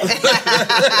down, man.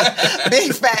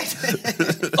 Big fact.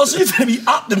 Oh, so you finna be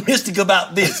optimistic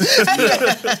about this.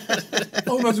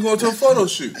 I'm about to go to a photo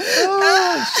shoot.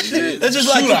 Oh, shit. It's just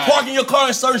like you parking your car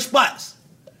in certain spots.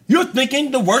 You're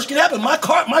thinking the worst can happen.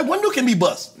 My window can be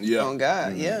bust. Yeah. Oh,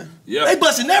 God, yeah. They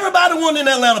busting everybody one in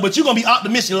Atlanta, but you're going to be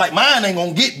optimistic like mine ain't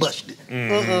going to get busted.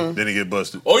 Then it get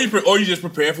busted. Or you just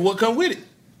prepare for what come with it.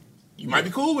 You might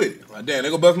be cool with it. Like, damn, they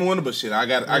gonna bust my window, but shit, I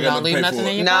got to pay for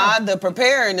it. Nah, the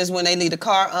preparing is when they leave the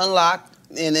car unlocked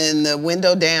and then the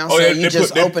window down, so you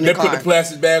just open the car. They put the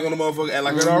plastic bag on the motherfucker and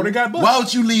like it already got busted. Why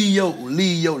would you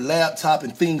leave your laptop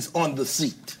and things on the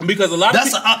seat? Because a lot of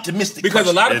that's an optimistic. Because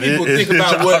a lot of people think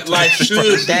about what life should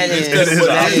be instead of what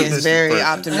that is very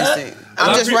optimistic.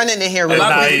 I'm just running in here. A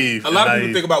lot of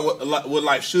people think about what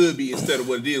life should be instead of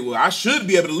what it is. Well, I should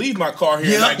be able to leave my car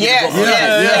here.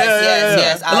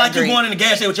 Yes. But like you going in the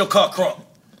gas station with your car crumpled.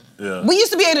 Yeah. We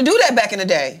used to be able to do that back in the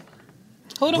day.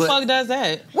 Who the fuck does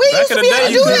that? We used to be able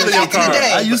to do that back in the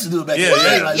day. I used to do it back in Yeah, the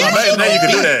day. yeah. Now you can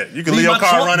do that. You can leave your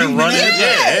car running. Yeah,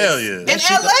 hell yeah. In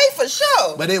LA for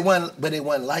sure. But it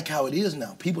wasn't like how it is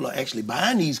now. People are actually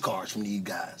buying these cars from these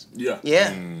guys. Yeah.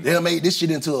 They done made this shit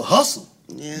into a hustle.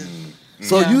 Yeah.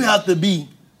 So you have to be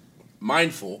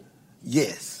mindful.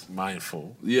 Yes.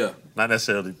 Mindful. Yeah. Not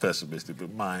necessarily pessimistic,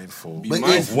 but mindful.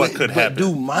 Of what could happen.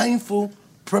 Do mindful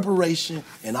preparation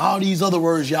and all these other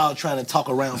words y'all trying to talk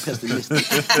around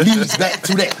pessimistic leads back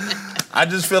to that. I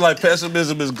just feel like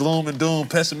pessimism is gloom and doom.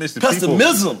 Pessimism.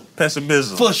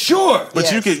 Pessimism. For sure.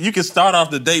 But you can start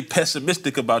off the day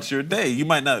pessimistic about your day. You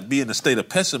might not be in a state of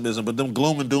pessimism, but them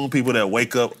gloom and doom people that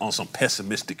wake up on some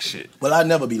pessimistic shit. Well, I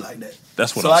never be like that.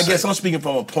 That's what I'm saying. So I guess I'm speaking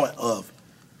from a point of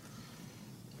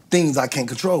things I can't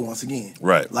control once again.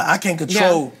 Right. Like I can't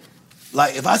control,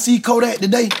 like if I see Kodak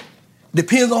today,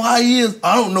 depends on how he is,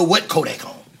 I don't know what Kodak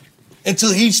on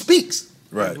until he speaks.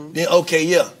 Right. Then okay,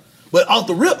 yeah. But off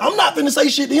the rip, I'm not finna say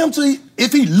shit to him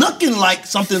if he looking like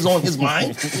something's on his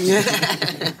mind.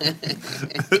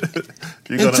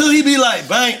 Until he be like,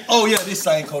 bang, oh yeah, this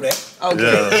ain't Kodak.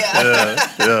 Okay.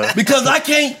 Yeah. Because I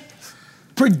can't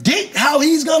predict how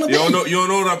he's gonna be. You don't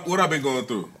know what I've been going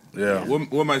through. Yeah.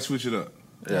 What might switch it up?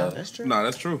 Yeah. That's true. Nah,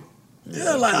 that's true.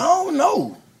 Yeah, like I don't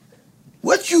know.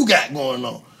 What you got going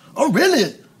on? I'm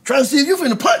really trying to see if you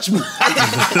finna punch me.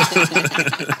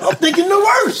 I'm thinking the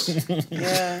worst.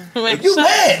 Yeah. You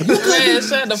mad. You could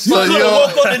shut the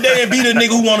have woke up today and be the nigga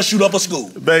who want to shoot up a school.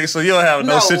 Baby, so you'll have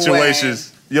no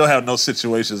situations. Way. You'll have no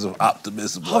situations of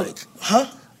optimism. Huh?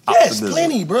 Yes,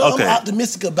 plenty, bro. Okay. I'm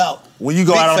optimistic about when you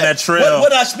go out on that trail.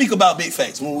 What I speak about big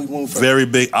facts when we first. Very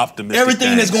big optimistic.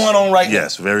 Everything that's going on right now.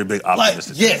 Yes, very big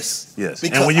optimistic. Like, yes. Yes.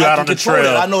 Because and when you out on the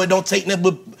trail, I know it don't take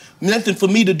nothing for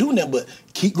me to do nothing, but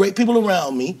keep great people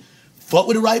around me, fuck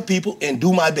with the right people, and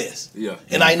do my best. Yeah.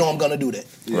 And I know I'm gonna do that.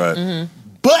 Right. Mm-hmm.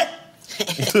 But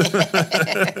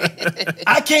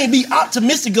I can't be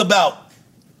optimistic about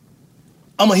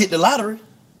I'm gonna hit the lottery.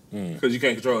 Because you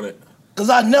can't control that. Because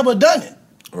I've never done it.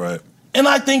 Right. And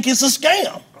I think it's a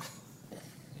scam.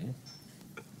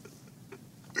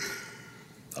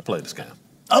 I played the scam.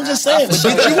 I'm just saying. But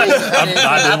did you win?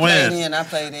 I didn't win. I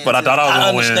played in. But I thought I was going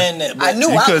to win. understand that. But I knew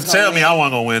you I was couldn't tell gonna me I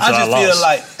wasn't going to win, so I I just lost. feel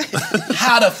like,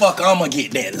 how the fuck I'm going to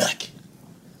get that lucky?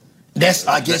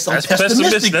 I guess I'm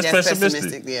pessimistic. That's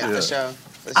pessimistic. Yeah, for sure.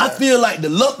 I feel like the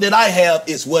luck that I have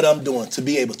is what I'm doing to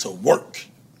be able to work.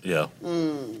 Yeah.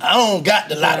 I don't got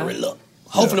the lottery luck.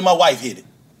 Hopefully my wife hit it.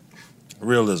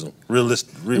 Realism.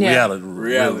 Realistic. Reality.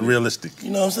 Realistic.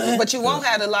 You know what I'm saying? But you won't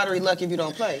have the lottery luck if you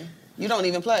don't play. You don't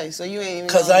even play, so you ain't even.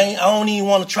 Because I don't even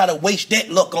want to try to waste that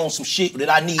luck on some shit that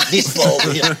I need this for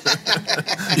over here.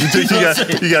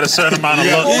 you got a certain amount of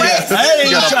luck. I ain't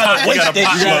even trying to waste that.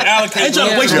 You got to allocate. I ain't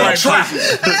trying to waste my try.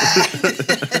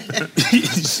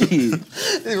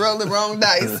 They roll the wrong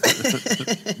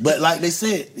dice. But like they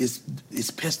said,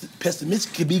 it's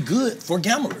pessimistic can be good for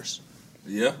gamblers.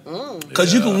 Yeah.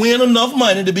 Because you can win enough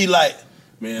money to be like,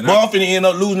 man, I'm finna end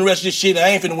up losing the rest of this shit. I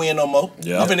ain't finna win no more.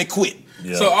 Yeah. I'm finna quit.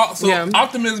 Yeah. So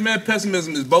optimism and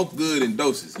pessimism is both good in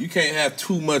doses. You can't have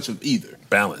too much of either.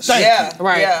 balance. Thank you.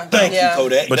 Right. Yeah. Thank you,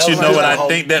 Kodak. But That you was know a what good I one,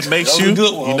 think homie. that makes That was you? a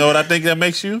good one, You know homie. what I think that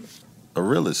makes you? A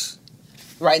realist.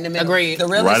 Right in the middle. Agreed. The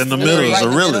realist. Right in the middle is Right a in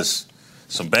the middle. realist.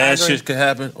 Some bad shit can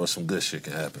happen or some good shit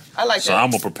can happen. I like so that. I'm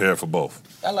gonna prepare for both.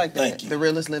 I like that. Thank you. The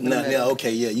realist living in Now, the middle. yeah,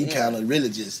 okay, yeah, you kind of really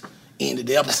just ended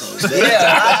the episode.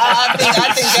 I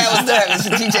think that was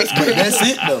DJ Scream. That's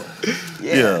it, though.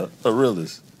 Yeah, a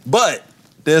realist. But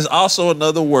there's also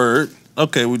another word.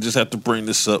 Okay, we just have to bring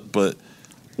this up. But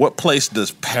what place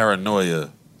does paranoia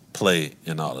play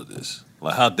in all of this?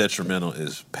 Like, how detrimental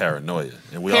is paranoia?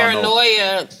 And we all know.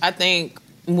 Paranoia, I think,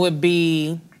 would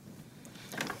be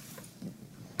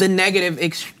the negative.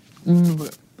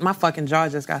 My fucking jaw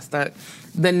just got stuck.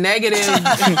 The negative.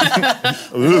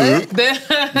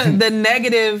 the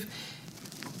negative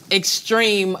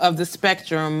extreme of the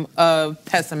spectrum of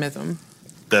pessimism.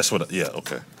 That's what. Yeah.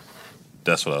 Okay.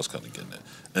 That's what I was kind of getting at.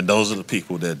 And those are the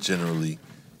people that generally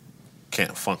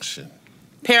can't function.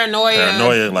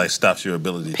 Paranoia like stops your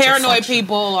ability. Paranoid to function.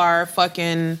 people are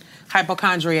fucking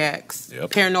hypochondriacs.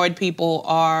 Yep. Paranoid people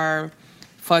are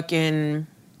fucking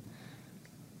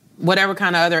whatever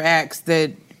kind of other acts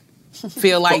that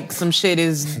feel like some shit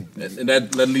is And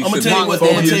that leads I'm gonna to tell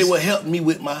phobias. you what helped me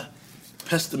with my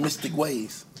pessimistic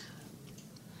ways.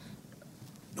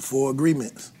 The 4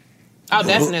 Agreements. Oh,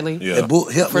 definitely. That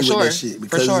book helped For me sure. with that shit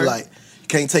because For sure. it's like you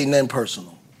can't take nothing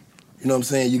personal. You know what I'm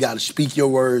saying? You got to speak your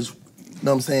words. You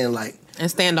know what I'm saying? Like, and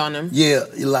stand on them. yeah,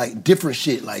 like different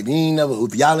shit. Like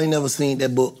if y'all ain't never seen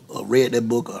that book or read that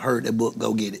book or heard that book,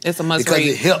 go get it. It's a must because read.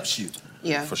 it helps you.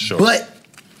 Yeah, for sure. But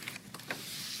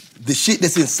the shit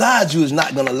that's inside you is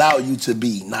not gonna allow you to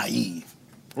be naive.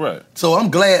 Right. So I'm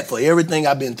glad for everything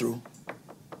I've been through,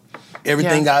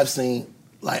 everything I've seen.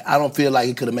 Like I don't feel like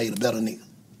it could have made a better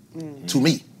nigga to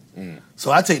me.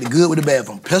 So I take the good with the bad. If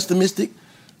I'm pessimistic,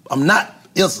 I'm not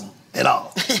ism at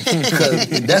all.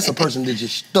 Because that's a person that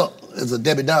just stuck as a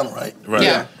Debbie Downer, right? Right.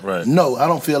 Yeah. Right. No, I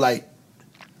don't feel like,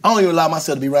 I don't even allow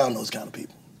myself to be around those kind of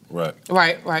people. Right.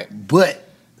 Right. But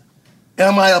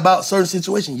am I about certain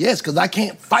situations? Yes, because I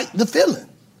can't fight the feeling.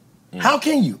 How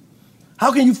can you?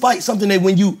 How can you fight something that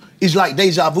when you, it's like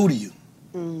deja vu to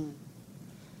you?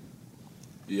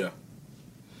 Yeah.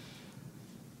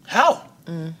 How?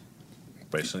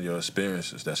 Based on your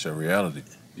experiences, that's your reality.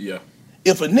 Yeah.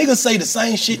 If a nigga say the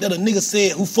same shit that a nigga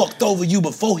said who fucked over you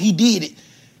before he did it,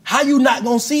 how you not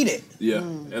gonna see that? Yeah.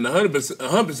 And 100%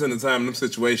 of the time in them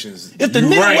situations, If the you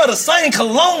nigga right. wear the same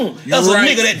cologne You as a right.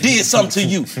 nigga that did something to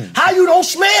you, how you don't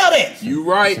smell that? You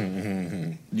right.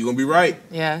 You gonna be right.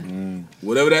 Yeah.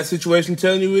 Whatever that situation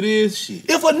telling you it is, shit.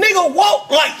 If a nigga walk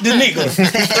like the nigga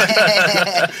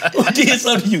who did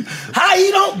something to you, how he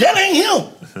don't, that ain't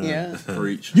him. Yeah.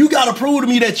 Preach. You gotta prove to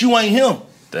me that you ain't him.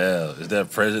 Damn. Is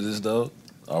that prejudice though?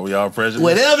 Are we all prejudiced?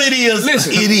 Whatever it is,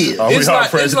 Listen, it is. Are we It's all like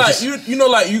prejudiced? you know,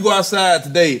 like you go outside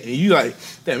today and you like,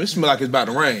 damn, it smell like it's about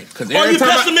to rain. Cause Are every you time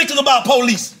pessimistic about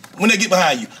police when they get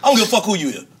behind you? I don't give a fuck who you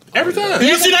is. every time.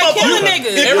 You see the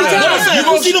motherfucker? Every time.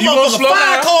 You see the You gonna motherfucker slow 5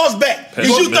 down? cars back. Is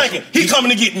you Pessimism. thinking he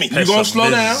coming to get me? You gonna slow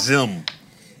down?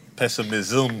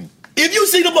 Pessimism. If you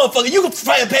see the motherfucker, you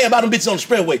can pay about them bitches on the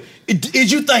expressway. Is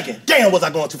you thinking, damn, was I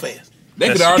going too fast? They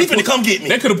could He already finna come get me.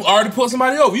 They could have already pulled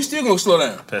somebody over. You still gonna slow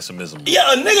down. Pessimism.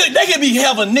 Yeah, a nigga, they can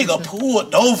have a nigga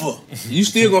pulled over. You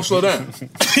still gonna slow down.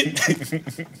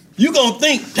 You gonna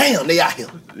think, damn, they out here.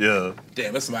 Yeah.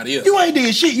 Damn, that's somebody else. You ain't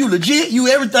did shit. You legit. You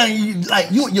everything. You,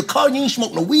 like you, your car. You ain't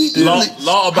smoke no weed. Law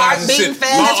Heart abiding beating citizen.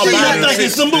 fast. Law You abiding thinking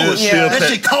some citizen. bullshit. Still That pe-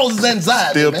 shit causes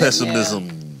anxiety. Still man.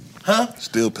 pessimism. Huh?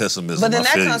 Still pessimism. But then I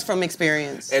that feel comes you. from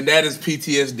experience. And that is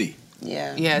PTSD.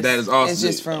 Yeah. Yes. That is also It's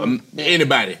just from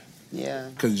anybody. Yeah.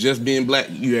 Because just being black,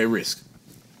 you at risk.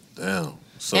 Damn.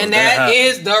 So And that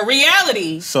is the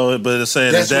reality. So, but it's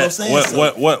saying That's is what that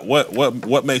I'm saying,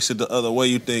 what makes it the other way?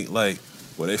 You think like,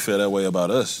 well, they feel that way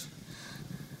about us.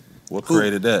 What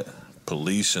created that?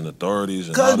 Police and authorities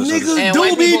and all Cause this niggas And do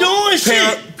white be people- doing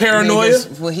shit. Paranoia.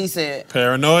 Niggas, what he said.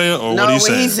 paranoia or No, what he what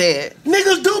saying? he said.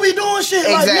 Niggas do be doing shit.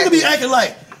 Like Exactly. niggas be acting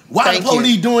like, why Thank the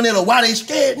police you. doing it or why they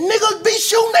scared? Niggas be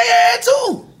shooting their ass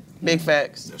too. Big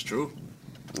facts. That's true.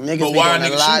 Niggas But be why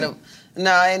doing a niggas lot shooting? of.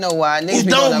 No, ain't no why. Niggas It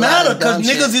be doing a don't lot matter of dumb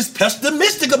because niggas shit. is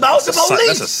pessimistic about the police.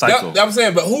 That's a cycle. That I'm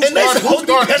saying, but who and they started? Who supposed to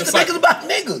be started the pessimistic cycle? about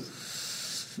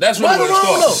niggas. That's Right really or what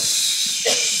wrong it though? started.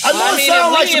 I know it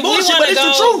sounds like some bullshit, but it's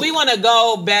the truth. We want to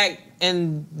go back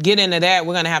and get into that.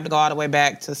 We're gonna have to go all the way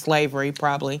back to slavery,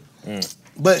 probably.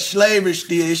 But slavery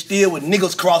still with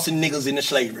niggas crossing niggas in the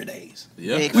slavery days.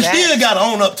 Yeah. Big We facts. still got to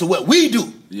own up to what we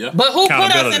do. Yeah. But who put us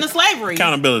Accountability. into slavery?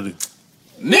 Accountability.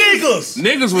 Niggas.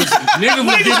 Niggas was giving Niggas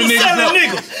was niggas selling up.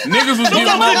 niggas. Niggas was Them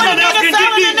giving motherfuckers niggas out there Niggas can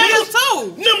selling get the these niggas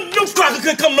too. Them crackers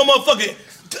couldn't come no motherfucking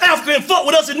Africa and fuck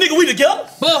with us and nigga, we together.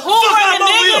 But who are the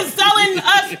niggas selling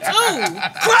us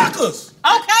to? Crackers.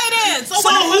 Okay then. So what the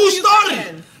fuck who are you started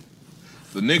saying? it?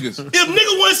 The niggas. If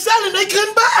niggas wasn't selling, they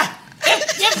couldn't buy.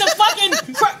 If the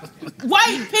fucking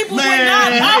white people were Man,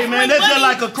 not hey, offering man, that's just money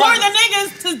like a for cracker. the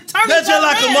niggas to turn That's just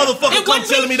like a around, motherfucker it come wouldn't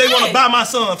telling be me they want to shit. buy my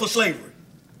son for slavery.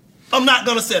 I'm not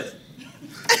gonna sell it.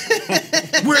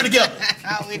 We're together.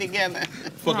 How we together?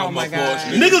 Fuck Oh on my my God.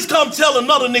 floor. Niggas come tell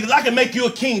another niggas, I can make you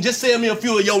a king. Just sell me a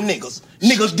few of your niggas.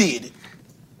 Niggas did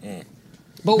it.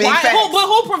 But Big why? facts.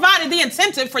 Who provided the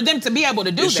incentive for them to be able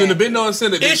to do It that? shouldn't have been no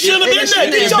incentive. It shouldn't have been that.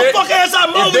 if Get your there- fuck ass out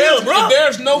of if over there's- here, bro. If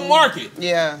there's no market,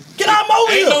 Yeah. Get out of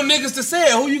over ain't here. no niggas to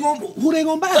sell. Who they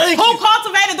gonna buy? Thank Who you.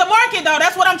 cultivated the market though?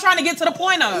 That's what I'm trying to get to the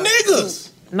point of. Niggas.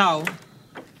 No.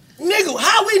 Nigga,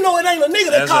 how we know it ain't a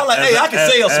nigga that call like, hey, I can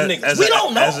sell some niggas. We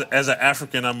don't know. As an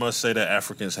African, I must say that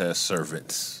Africans have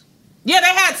servants. Yeah, they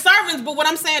had servants, but what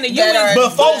I'm saying to you That is are-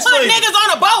 Before put slavery. niggas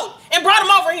on a boat and brought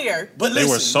them over here. But They listen,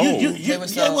 were sold. They were Yeah,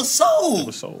 it was sold. It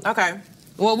was sold. Okay.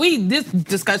 Well, this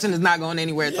discussion is not going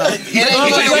anywhere. So. Niggas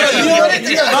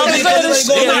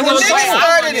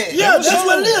started it. Yeah, that's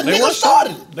what it is. They Niggas were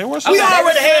started it. They were We sold.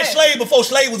 already had slave before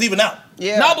slave was even out.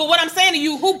 Yeah. No, but what I'm saying to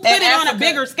you, who put In it on a Africa.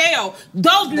 bigger scale?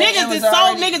 Those niggas was that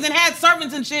sold already- niggas and had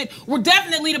servants and shit were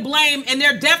definitely to blame, and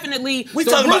they're definitely We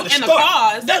the talking root about the and the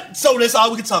start. cause. So that's all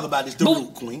we can talk about is the But-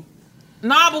 root, queen.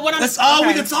 Nah, but what I'm That's all we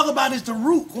okay. can talk about is the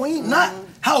root, queen, not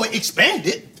how it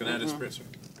expanded. Can I have this spritzer?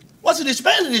 Once it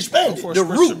expanded, it Go expanded. for a The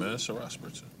spritzer, root. man. It's a raw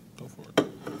spritzer. Go for it.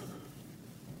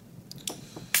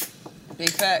 Big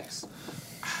facts.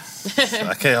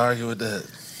 I can't argue with that.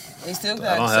 They still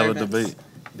got I don't have a servants. debate.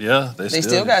 Yeah, they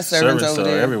still got servants over are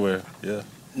there. everywhere. Yeah.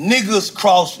 Niggas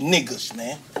cross niggas,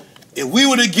 man. If we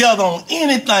were together on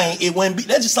anything, it wouldn't be.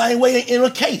 That's the same way in a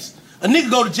case. A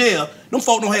nigga go to jail, them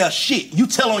folk don't have shit. You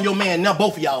tell on your man, now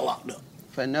both of y'all locked up.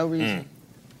 For no reason.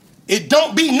 It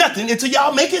don't be nothing until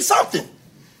y'all make it something.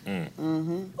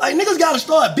 Like, niggas gotta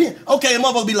start being, okay, a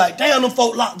motherfucker be like, damn, them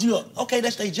folk locked you up. Okay,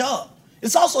 that's their job.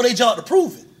 It's also their job to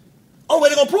prove it. Oh,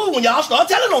 they gonna prove it when y'all start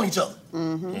telling on each other.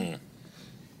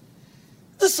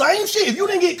 The same shit. If you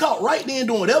didn't get caught right then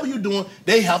doing whatever you doing,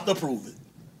 they have to prove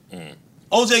it.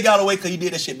 OJ got away because he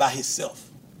did that shit by himself.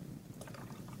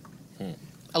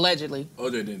 Allegedly.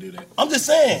 OJ didn't do that. I'm just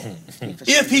saying,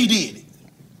 if he did it.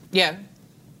 Yeah.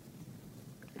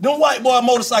 Them white boy,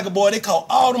 motorcycle boy, they caught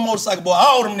all the motorcycle boy,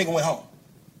 all them niggas went home.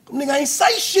 Them niggas ain't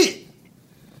say shit.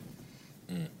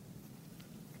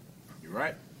 You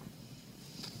right.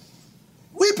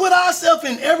 We put ourselves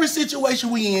in every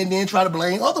situation we in, then try to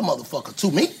blame other motherfuckers.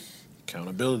 To me,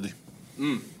 Accountability.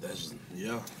 that's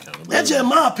yeah. Accountability. That's just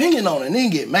my opinion on it. And then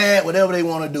get mad, whatever they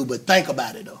want to do, but think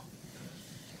about it though.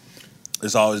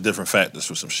 There's always different factors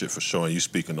for some shit for sure, and you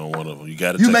speaking on one of them. You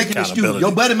got to You take make an excuse. accountability.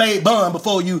 Your buddy made bun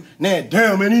before you. Now,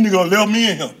 damn man, these niggas left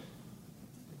me in here.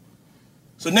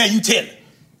 So now you tell it.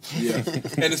 Yeah.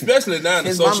 And especially now in the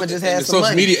His social, mama just in had the some social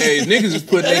money. media age, niggas is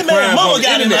putting their That man, crime on mama the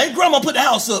got it, internet. man. Grandma put the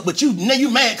house up, but now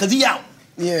you mad because he out.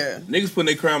 Yeah. Niggas putting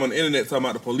their crime on the internet talking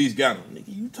about the police got him. Nigga,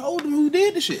 you told them who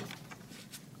did the shit.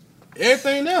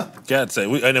 Everything there. Got to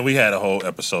take. And then we had a whole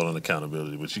episode on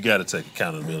accountability, but you got to take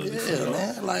accountability for, Yeah,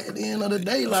 man. Like at the end of the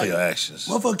day, for like your actions.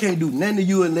 motherfucker can't do nothing to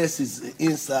you unless it's an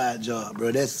inside job,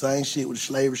 bro. That's the same shit with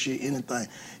slavery shit, anything.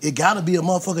 It gotta be a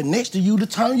motherfucker next to you to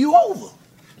turn you over.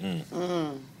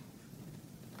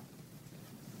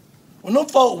 When them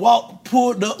folk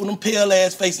pulled up with them pale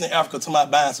ass facing in Africa talking about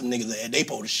buying some niggas, they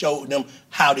supposed to show them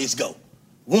how this go.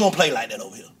 We don't play like that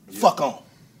over here. Fuck on.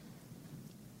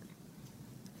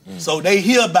 So they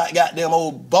hear about goddamn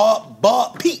old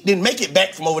Bob Pete didn't make it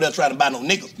back from over there trying to buy no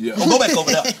niggas. Yeah. Don't go back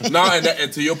over there. No,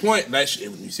 and to your point, that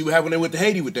shit, you see what happened there with the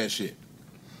Haiti with that shit.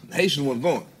 The Haitians wasn't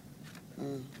going.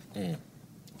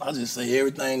 I just say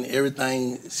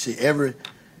everything, shit, every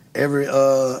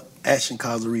action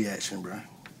causes a reaction, bro.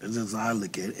 That's just how I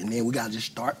look at it. And then we gotta just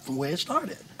start from where it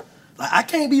started. Like, I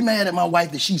can't be mad at my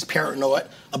wife that she's paranoid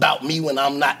about me when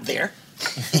I'm not there.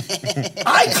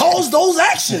 I caused those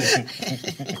actions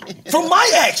from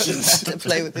my actions. To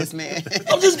play with this man.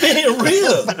 I'm just being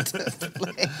real.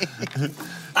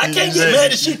 I can't get mad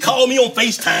that she called me on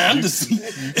FaceTime to see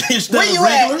instead Where of you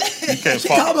regular. at? You can't She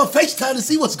fault. called me on FaceTime to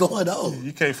see what's going on.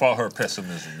 You can't fault her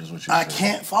pessimism, is what you. I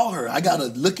can't fault her. I gotta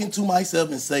look into myself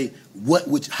and say,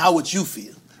 how would you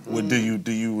feel? Well, do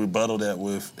you rebuttal that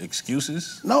with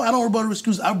excuses? No, I don't rebuttal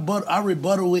excuses. I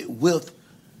rebuttal it with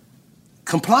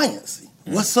compliance.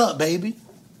 What's up, baby?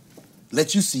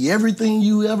 Let you see everything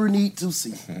you ever need to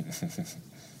see.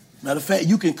 Matter of fact,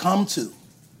 you can come to.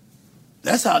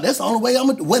 That's the only way I'm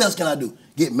gonna do. What else can I do?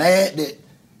 Get mad that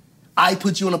I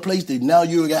put you in a place that now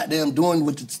you're goddamn doing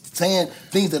what you're saying,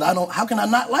 things that I don't, how can I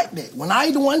not like that when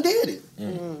I the one did it?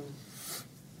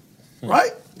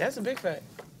 Right? That's a big fact.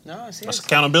 No, That's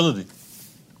accountability.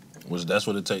 That's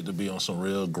what it takes to be on some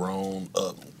real grown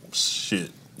up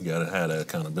shit. You gotta have that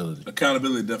accountability.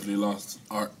 Accountability definitely lost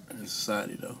art in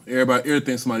society, though.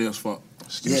 Everything's somebody else's fault.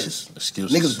 Excuses. Yes.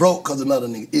 Excuses. Niggas broke because another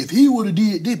nigga. If he would have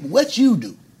did this, what you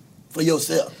do for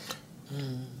yourself?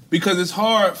 Because it's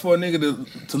hard for a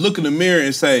nigga to look in the mirror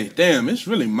and say, damn, it's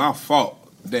really my fault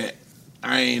that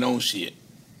I ain't on shit.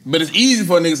 But it's easy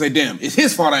for a nigga to say, damn, it's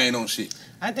his fault I ain't on shit.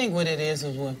 I think what it is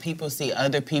when people see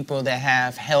other people that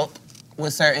have help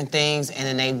with certain things and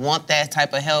then they want that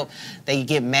type of help, they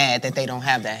get mad that they don't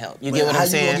have that help. You get what I'm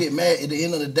saying? How you gonna get mad at the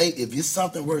end of the day if it's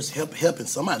something worth helping,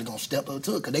 somebody gonna step up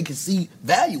to it because they can see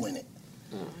value in it.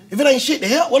 If it ain't shit to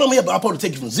help, what I'm here, but I'm supposed to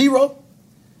take you from zero?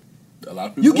 A lot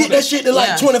of people You get that shit to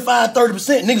like 25,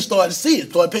 30%, niggas start to see it,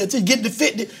 start paying attention. Get to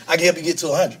 50, I can help you get to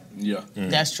 100. Yeah.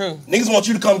 That's true. Niggas want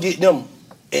you to come get them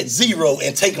at 0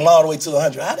 and take them all the way to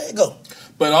 100. How'd that go?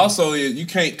 But also, you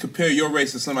can't compare your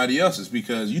race to somebody else's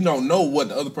because you don't know what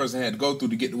the other person had to go through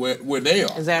to get to where they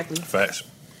are. Exactly. Facts.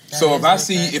 So if I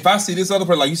see this other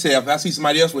person, like you said, if I see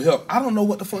somebody else with help, I don't know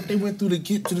what the fuck they went through to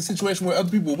get to the situation where other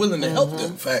people were willing to help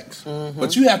them. Facts.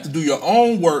 But you have to do your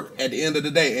own work at the end of the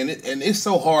day, and it's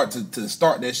so hard to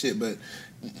start that shit. But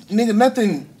nigga,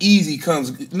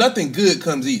 nothing good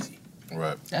comes easy.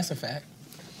 Right. That's a fact.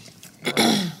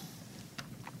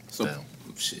 So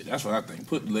shit, that's what I think.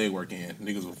 Put the legwork in,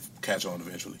 niggas will catch on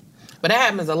eventually. But that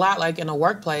happens a lot, like in a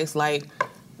workplace, like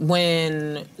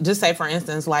when, just say for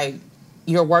instance, like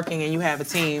you're working and you have a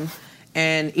team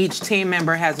and each team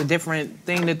member has a different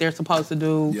thing that they're supposed to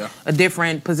do, a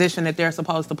different position that they're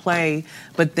supposed to play,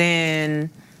 but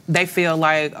then they feel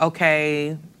like,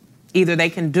 okay, either they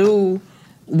can do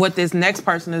what this next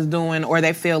person is doing or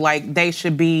they feel like they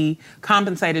should be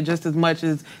compensated just as much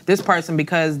as this person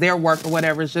because their work or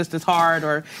whatever is just as hard,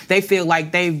 or they feel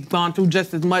like they've gone through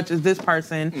just as much as this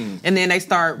person, and then they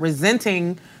start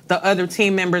resenting the other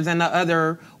team members and the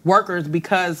other workers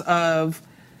because of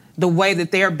the way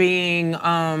that they're being,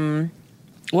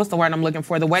 what's the word I'm looking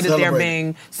for? The way that they're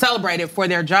being celebrated for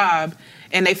their job,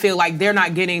 and they feel like they're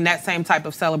not getting that same type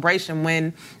of celebration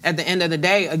when at the end of the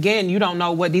day, again, you don't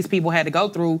know what these people had to go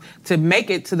through to make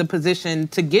it to the position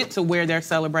to get to where they're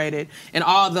celebrated and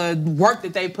all the work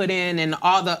that they put in and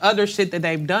all the other shit that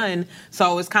they've done.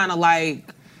 So it's kind of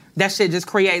like that shit just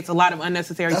creates a lot of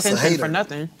unnecessary tension for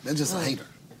nothing. That's just a hater.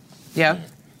 Yeah.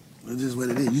 That's just what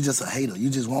it is. You just a hater. You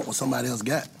just want what somebody else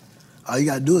got. All you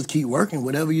gotta do is keep working.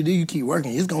 Whatever you do, you keep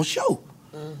working. It's gonna show.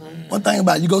 One thing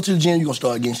about it, you go to the gym, you're gonna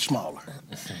start getting smaller.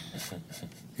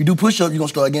 You do push-ups, you're gonna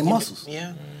start getting muscles.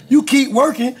 Yeah. You keep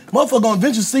working, motherfucker gonna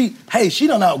eventually see, hey, she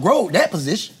done outgrow that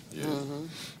position.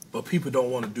 But people don't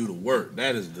want to do the work.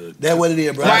 That's what it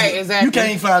is, bro. Right, exactly. You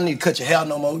can't find a nigga cut your hair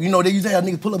no more. You know, they used to have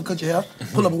niggas pull up and cut your hair,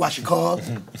 pull up and wash your car.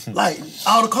 Like,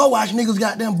 all the car wash niggas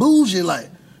got them bullshit like,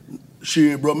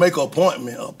 shit, bro, make an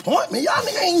appointment. Appointment? Y'all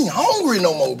niggas ain't hungry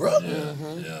no more, bro.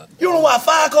 Yeah. You don't wash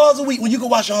 5 cars a week when you can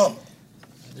wash your Hummer.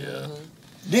 Yeah.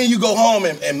 Then you go home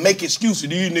and make excuses.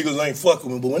 These niggas ain't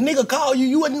fucking with me. But when nigga call you,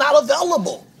 you are not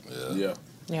available.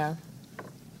 Yeah.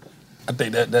 I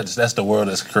think that's the world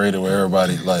that's created where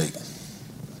everybody like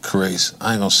creates.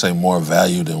 I ain't gonna say more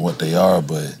value than what they are,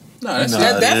 but that's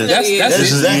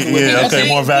exactly okay,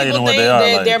 more value than what they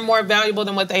are. Like, they're more valuable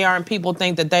than what they are, and people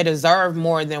think that they deserve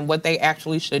more than what they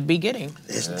actually should be getting.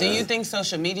 Do you think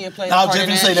social media plays a I'll part just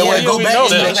in say that? that. Go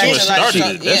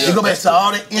back to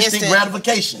all that instant Instant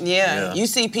gratification. Yeah, you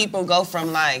see people go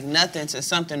from like nothing to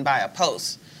something by a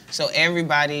post. So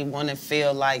everybody want to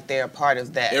feel like they're a part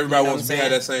of that. Everybody wants to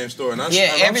have that same story. And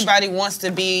everybody wants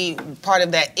to be part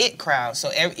of that it crowd.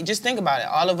 So just think about it.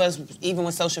 All of us, even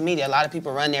with social media, a lot of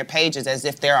people run their pages as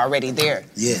if they're already there.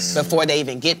 Yes. Before they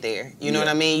even get there. You know what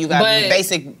I mean? You got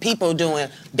basic people doing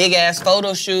big-ass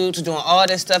photo shoots, doing all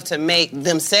this stuff to make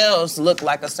themselves look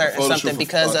like a certain something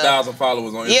because of 1,000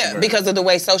 followers on Instagram. Yeah, because of the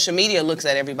way social media looks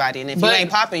at everybody. And if you ain't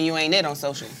popping, you ain't it on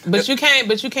social. But you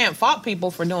can't fault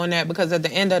people for doing that because at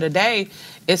the end of the day,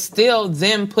 it's still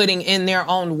them putting in their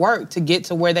own work to get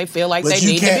to where they feel like they need to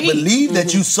be. But you can't believe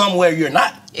that you somewhere you're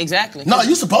not. Exactly. No,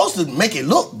 you're supposed to make it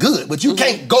look good, but you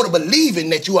can't go to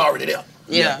believing that you already there.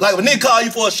 Yeah. Like when they call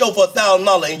you for a show for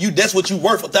 $1,000 and that's what you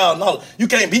worth for $1,000, you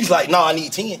can't be like, no, I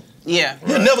need 10. Yeah.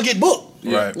 You'll never get booked.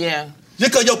 Right. Yeah.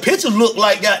 Just because your pictures look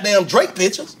like goddamn Drake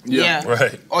pictures. Yeah.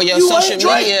 Right. Or your You social ain't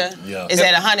Drake. media is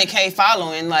at 100K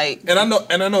following. Like, And I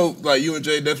know, like you and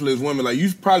Jay definitely as women, like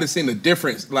you've probably seen the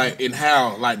difference, like in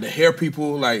how like the hair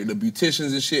people, like the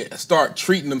beauticians and shit, start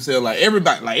treating themselves like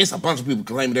everybody. Like it's a bunch of people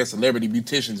claiming they're celebrity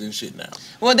beauticians and shit now.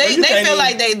 well, they you can't feel even-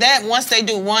 like that once they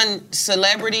do one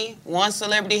celebrity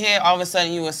hair, all of a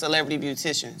sudden you a celebrity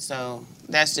beautician. So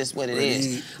that's just what it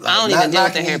is. I don't even deal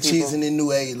with the hair people. Cheats in the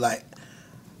new age, like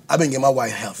I've been getting my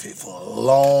wife hair fit for a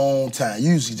long time.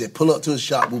 You used to just pull up to a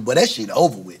shop, but that shit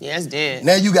over with. Yeah, it's dead.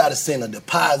 Now you gotta send a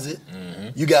deposit.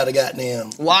 You gotta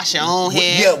goddamn Wash your own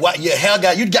hair. Yeah, your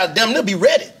hair you got damn near be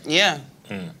ready. Yeah.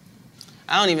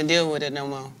 I don't even deal with it no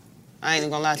more. I ain't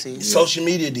even gonna lie to you. Social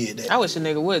media did that. I wish a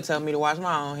nigga would tell me to wash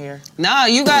my own hair. Nah,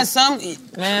 you got some.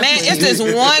 Man, it's this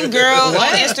one girl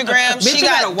on Instagram. Bitch, She you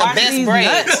got gotta the wash best these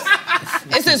braids. nuts.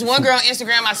 It's this one girl on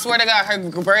Instagram. I swear to God, her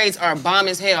braids are bomb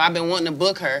as hell. I've been wanting to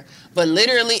book her. But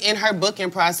literally in her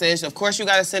booking process, of course you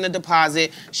gotta send a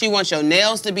deposit. She wants your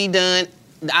nails to be done.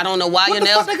 I don't know why your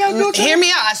nails. Hear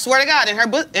me out. I swear to God, in her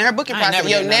booking I ain't process, never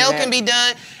your did none nail of can that. be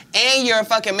done. And your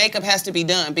fucking makeup has to be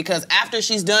done because after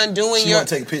she's done doing She wanna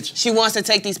take a picture. she wants to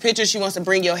take these pictures. She wants to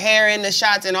bring your hair in the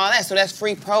shots and all that. So that's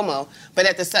free promo. But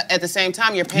at the same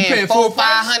time, you're paying paying full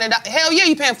 $400-$500. Hell yeah,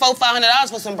 you paying $400-$500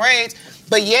 for some braids.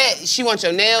 But yet she wants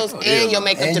your nails and your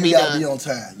makeup and to you be gotta done. be on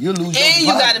time. You lose your And deposit. you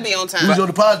gotta be on time. Lose your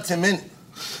deposit 10 minutes.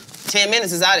 10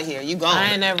 minutes is out of here. You gone.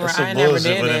 I ain't never That's did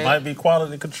but it that. might be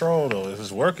quality control though if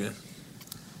it's working.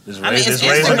 It's, I mean, it's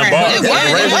raising the Instagram. bar. It It's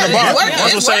works. raising the bar. It works.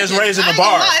 Once we say it's raising the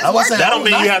bar, that don't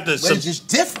mean you have to. But it's just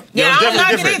different. Yeah, it's I don't definitely like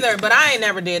different. it either, but I ain't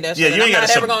never did that Yeah, shit. you ain't I'm gotta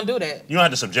not ever gonna do that. You don't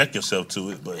have to subject yourself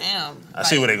to it, but Damn. I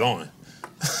see where they're going.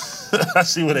 I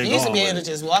see where they're You going. used to be able with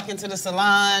to it. just walk into the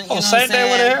salon. You know Same what I'm day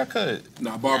with a saying? haircut.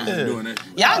 Nah, barbers are doing that.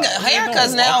 Y'all got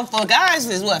haircuts now for guys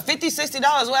is what, $50, $60?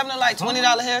 What happened to like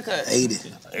 $20 haircut? 80.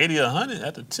 80 or 100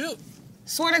 at the tip.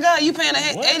 Swear to God, you paying $80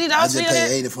 I for just your paid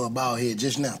hair? 80 for a bald head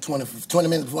just now, 20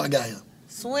 minutes before I got here.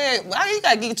 Swear, why you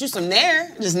gotta get you some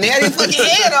nair? Just nair your fucking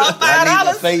head off, I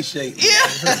need a $5. face shape.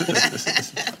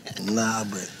 Nah,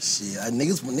 but shit,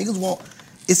 niggas want.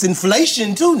 It's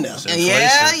inflation too now.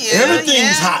 Yeah.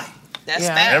 Everything's high. That's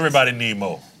facts. Everybody need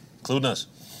more, including us.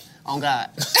 On God.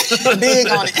 Big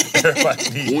on it. Everybody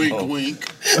need Wink, more. wink.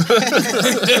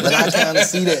 But I kind of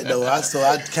see that though. So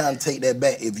I kind of take that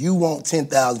back. If you want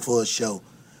 10,000 for a show,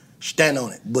 stand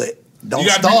on it. But don't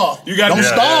starve. You gotta don't be,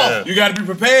 starve. You gotta be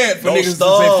prepared for Don't niggas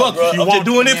starve, to say fuck bro. you. I'm just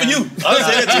doing it for you. I'm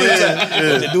saying that to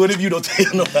you. I'm just doing it for you. Don't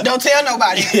tell nobody. Don't tell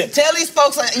nobody. Tell these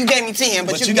folks you gave me 10,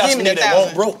 but you got give some me niggas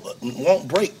that that 1,000. won't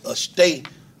break or stay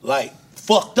like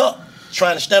fucked up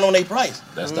trying to stand on their price.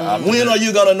 That's the optimism. When are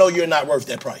you gonna know you're not worth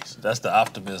that price? That's the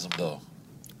optimism, though.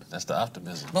 That's the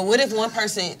optimism. But what if one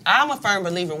person, I'm a firm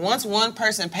believer, once one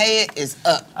person pay it, it's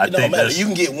up. I It don't think matter. that's You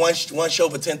can get one show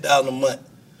for 10,000 a month.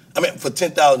 I mean, for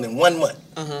 10,000 in 1 month.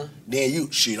 Then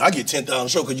I get 10,000 a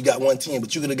show because you got 110,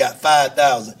 but you could have got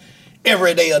 5,000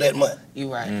 every day of that month.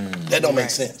 You right. That don't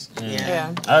make sense.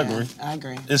 Yeah. I agree. I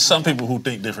agree. There's some people who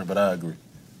think different, but I agree.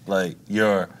 Like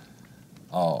I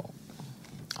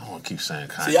don't want to keep saying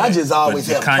Kanye. See, I just always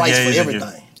but have a price Kanye's for and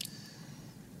everything.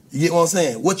 You get what I'm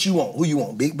saying? What you want? Who you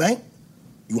want? Big Bank?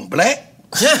 You want Black?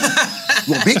 You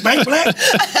want Big Bank Black?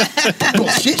 You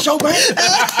want Shit Show Bank? You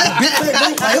want Big Bank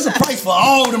Bank? Like, there's a price for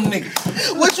all them niggas.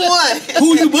 Which one?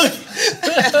 Who you booking?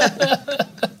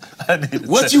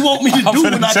 What you want me to do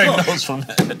when I come? Notes from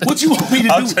that. What you want me to do?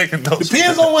 I'm taking notes.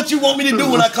 Depends on what you want me to do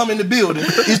when I come in the building.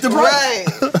 It's the price.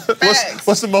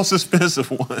 What's the most expensive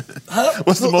one?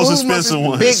 What's the most expensive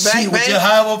one? Big Bang Shit, whichever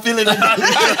however I'm feeling tonight.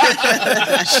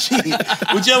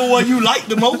 Shit, whichever one you like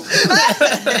the most.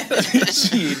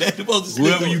 Shit, that's the most expensive.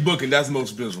 Whoever you booking, that's the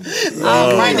most expensive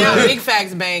one. Right now, Big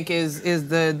Facts Bank is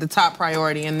the top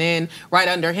priority, and then right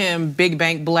under him, Big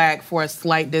Bank Black for a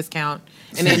slight discount,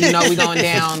 and then we going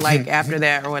down like after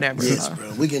that or whatever. Yes,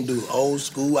 bro. We can do old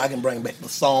school. I can bring back the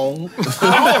song.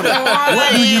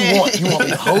 What do you want? You want me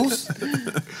to host?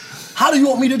 How do you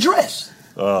want me to dress?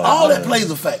 All that plays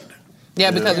a factor.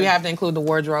 Yeah, because we have to include the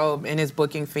wardrobe and his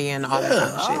booking fee and all that kind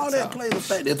of shit. All that plays a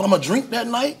factor. If I'm a drink that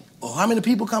night, or how many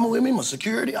people coming with me, my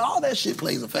security, all that shit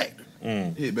plays a factor.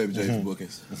 Hit Baby J for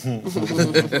bookings.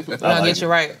 I'll get you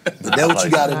right. But that's what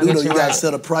you got to do, though. You got to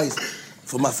set a price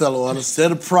for my fellow artists.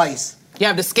 Set a price. You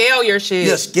have to scale your shit.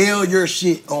 Yeah, scale your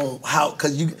shit on how,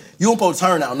 because you don't supposed to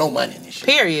turn out no money in this shit.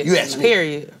 Period. You ask me.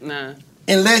 Period. Nah.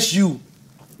 Unless you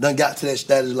done got to that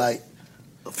status like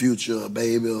a Future, a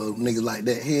Baby, or niggas like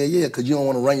that. Hell yeah, because you don't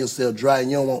want to run yourself dry and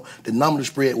you don't want the number to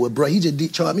spread. Well, bro, he just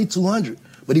charged me $200,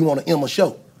 but he want to end my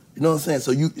show. You know what I'm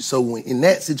saying? So in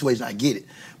that situation, I get it.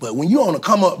 But when you on a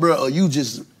come up, bro, or you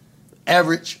just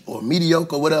average or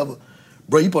mediocre or whatever,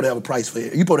 bro, you supposed to have a price for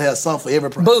it. You supposed to have something for every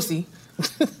price. Boosie.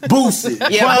 Boosie.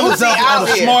 Yeah, Boosie out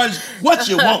the here. smartest. What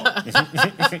you want?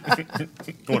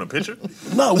 You want a picture?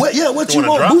 No, what you want want? a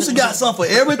drop? Boosie got something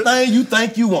for everything you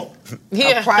think you want.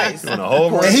 A price. You want a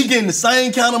whole And verse? he getting the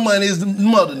same kind of money as the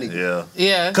mother nigga. Yeah.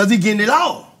 Yeah. Because he getting it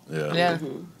all. Yeah.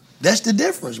 That's the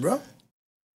difference, bro.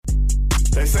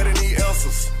 They say they need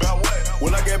answers. About what?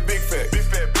 When I get big fat. Big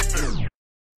fat, big fat.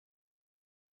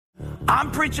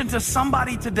 I'm preaching to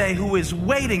somebody today who is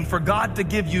waiting for God to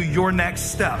give you your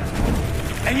next step.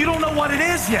 And you don't know what it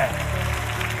is yet.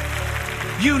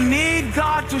 You need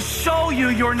God to show you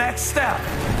your next step.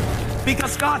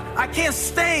 Because God, I can't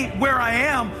stay where I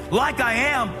am, like I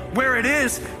am, where it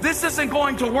is. This isn't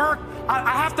going to work.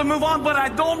 I have to move on, but I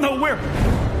don't know where.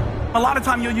 A lot of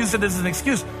time you'll use it as an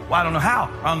excuse. Well, I don't know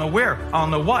how. I don't know where. I don't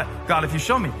know what. God, if you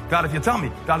show me. God, if you tell me.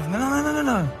 God, if...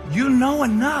 No. You know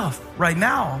enough right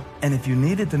now. And if you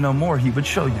needed to know more, he would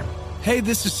show you. Hey,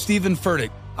 this is Stephen Furtick.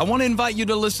 I want to invite you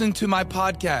to listen to my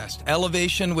podcast,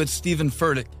 Elevation with Stephen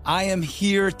Furtick. I am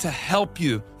here to help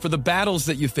you for the battles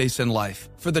that you face in life,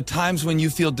 for the times when you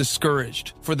feel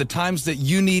discouraged, for the times that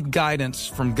you need guidance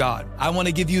from God. I want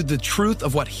to give you the truth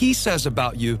of what he says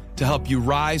about you to help you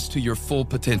rise to your full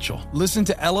potential. Listen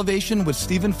to Elevation with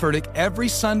Stephen Furtick every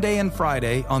Sunday and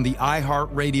Friday on the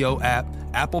iHeartRadio app,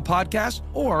 Apple Podcasts,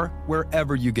 or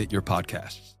wherever you get your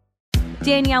podcasts.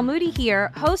 Danielle Moody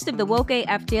here, host of the Woke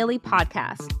AF Daily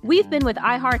podcast. We've been with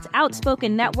iHeart's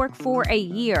Outspoken Network for a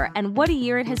year, and what a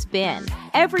year it has been.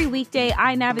 Every weekday,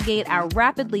 I navigate our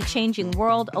rapidly changing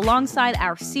world alongside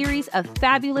our series of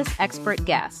fabulous expert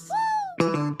guests.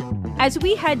 As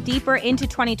we head deeper into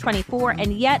 2024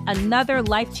 and yet another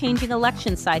life-changing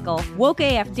election cycle, Woke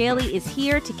AF Daily is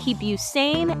here to keep you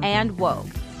sane and woke.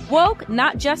 Woke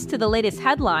not just to the latest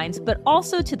headlines, but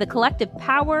also to the collective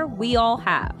power we all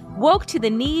have. Woke to the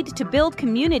need to build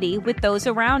community with those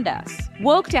around us.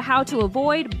 Woke to how to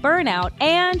avoid burnout,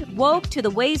 and woke to the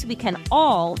ways we can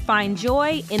all find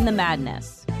joy in the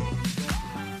madness.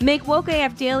 Make Woke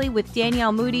AF Daily with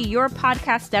Danielle Moody your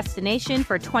podcast destination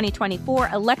for 2024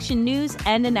 election news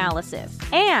and analysis.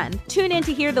 And tune in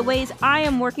to hear the ways I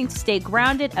am working to stay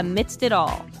grounded amidst it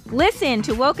all. Listen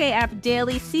to Woke AF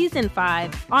Daily Season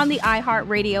 5 on the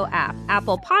iHeartRadio app,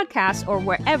 Apple Podcasts, or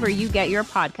wherever you get your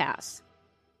podcasts.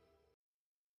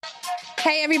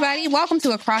 Hey, everybody. Welcome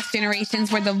to Across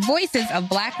Generations, where the voices of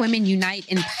Black women unite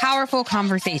in powerful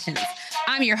conversations.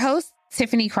 I'm your host,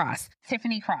 Tiffany Cross.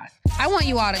 I want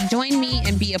you all to join me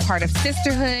and be a part of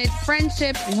sisterhood,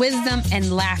 friendship, wisdom,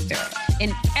 and laughter.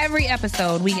 In every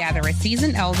episode, we gather a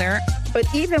seasoned elder. But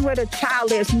even with a child,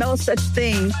 there's no such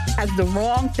thing as the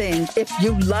wrong thing if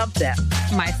you love them.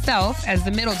 Myself, as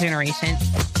the middle generation.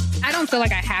 I don't feel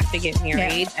like I have to get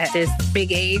married at this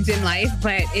big age in life,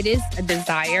 but it is a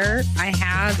desire I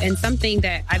have and something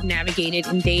that I've navigated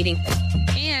in dating,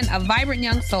 and a vibrant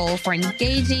young soul for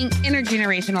engaging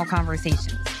intergenerational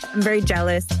conversations. I'm very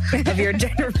jealous of your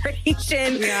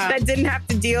generation that didn't have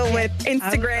to deal with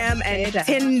Instagram and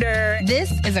Tinder. This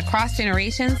is Across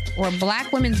Generations, where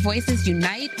Black women's voices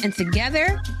unite, and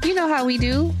together, you know how we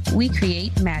do, we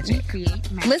create magic.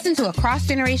 Listen to Across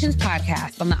Generations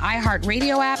podcast on the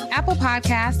iHeartRadio app, Apple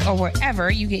Podcasts, or wherever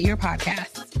you get your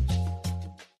podcasts.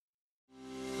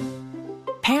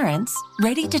 Parents,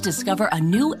 ready to discover a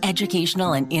new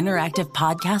educational and interactive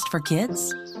podcast for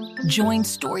kids? Join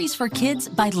Stories for Kids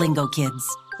by Lingo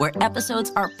Kids, where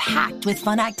episodes are packed with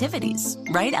fun activities.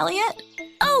 Right, Elliot?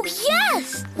 Oh,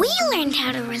 yes! We learned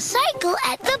how to recycle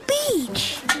at the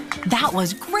beach. That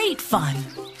was great fun.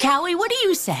 Callie, what do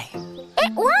you say?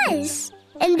 It was.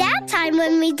 And that time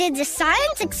when we did the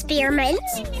science experiments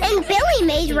and Billy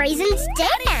made raisins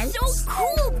dance. So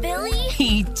cool, Billy.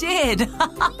 He did.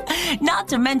 Not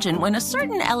to mention when a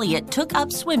certain Elliot took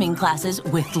up swimming classes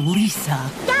with Lisa.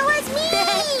 That was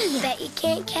me. Bet you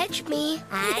can't catch me.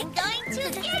 I'm going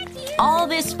to get you. All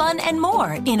this fun and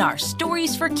more in our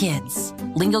Stories for Kids.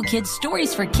 Lingo Kids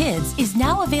Stories for Kids is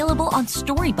now available on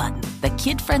Story Button, the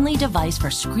kid-friendly device for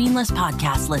screenless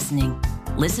podcast listening.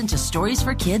 Listen to Stories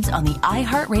for Kids on the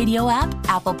iHeartRadio app,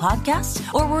 Apple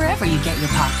Podcasts, or wherever you get your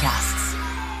podcasts.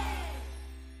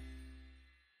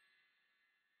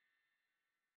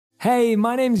 Hey,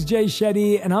 my name's Jay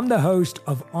Shetty, and I'm the host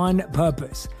of On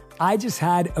Purpose. I just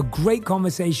had a great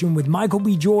conversation with Michael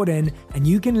B. Jordan, and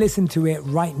you can listen to it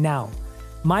right now.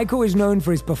 Michael is known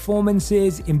for his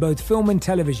performances in both film and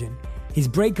television. His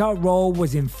breakout role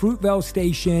was in Fruitvale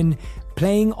Station,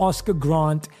 playing Oscar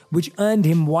Grant, which earned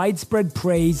him widespread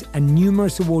praise and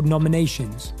numerous award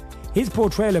nominations. His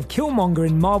portrayal of Killmonger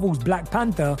in Marvel's Black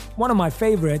Panther, one of my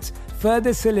favorites,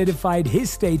 further solidified his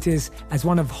status as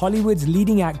one of Hollywood's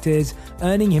leading actors,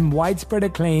 earning him widespread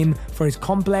acclaim for his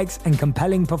complex and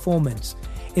compelling performance.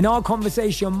 In our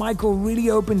conversation, Michael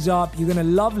really opens up. You're gonna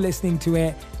love listening to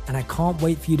it, and I can't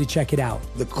wait for you to check it out.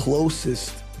 The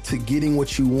closest to getting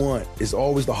what you want is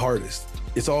always the hardest.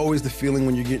 It's always the feeling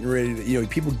when you're getting ready to,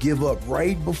 people give up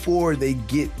right before they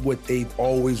get what they've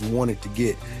always wanted to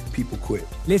get. People quit.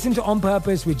 Listen to On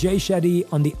Purpose with Jay Shetty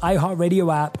on the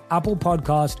iHeartRadio app, Apple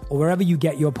Podcast, or wherever you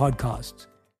get your podcasts.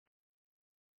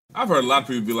 I've heard a lot of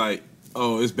people be like,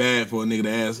 "Oh, it's bad for a nigga to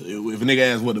ask." If a nigga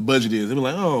asks what the budget is, they be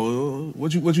like, "Oh,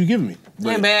 what you giving me?"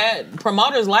 Ain't bad.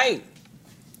 Promoters like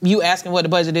you asking what the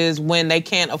budget is when they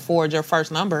can't afford your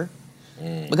first number.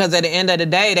 Because at the end of the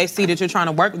day, they see that you're trying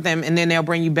to work with them, and then they'll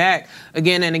bring you back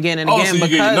again and again and again. So you because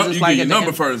get it's you like get your at the number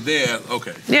end- first, then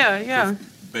okay. Yeah.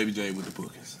 Baby J with the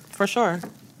bookings. For sure.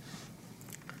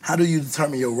 How do you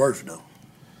determine your worth, though?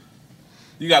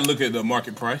 You gotta look at the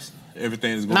market price.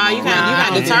 Everything is going on. You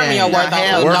can't determine your worth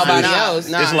off of nobody else.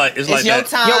 It's like your that.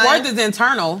 time. Your worth is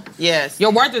internal. Yes.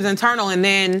 Your worth is internal, and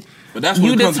then But that's when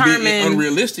you it comes to determine. being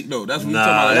unrealistic, though. That's when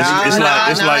Nah, you're talking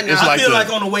about. I feel like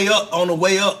on the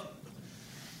way up,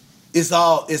 it's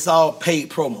all paid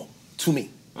promo to me.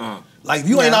 Like if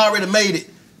you ain't already made it,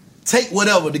 take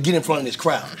whatever to get in front of this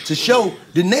crowd to show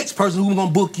the next person who's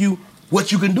gonna book you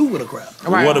what you can do with a crowd.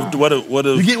 What if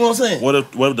You get what I'm saying? What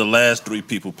if the last 3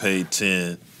 people paid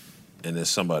 10 and then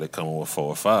somebody coming with 4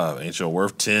 or 5? Ain't your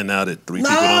worth 10 now that 3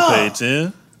 people don't pay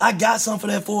 10? I got something for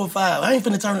that 4 or 5. I ain't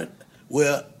finna turn it.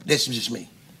 Well, that's just me.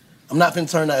 I'm not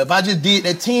finna turn that. If I just did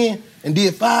that 10 and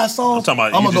did 5 songs, I'm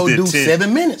gonna go do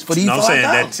 7 minutes for these 5 I'm saying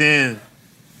dollars. that 10.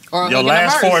 Or Your making a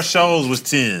last verse. 4 shows was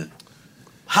 10.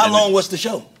 How long was the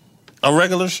show? A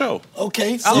regular show.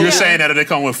 Okay, so You're saying that if they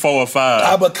come with 4 or 5,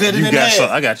 I but cut it you in got half.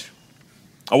 some. I got you.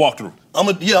 I walk through. I'm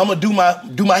gonna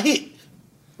do my hit.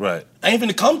 Right. I ain't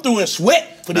finna come through and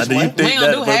sweat for this Now, do you one. think We ain't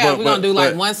gonna do half. We gonna do like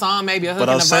but- one song, maybe a hook But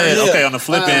and I'm a saying, verse. okay, on the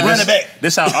flip end, run it back.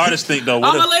 this how artists think though. All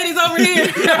What the if, ladies over here.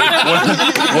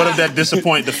 what if that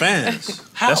disappoint the fans?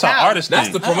 That's how artists That's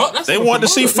think. the promote. That's They the want to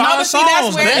see promoter. 5 but see,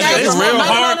 songs. where- They real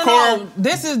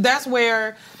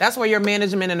hardcore. That's where your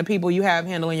management and the people you have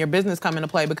handling your business come into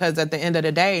play. Because at the end of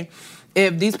the day,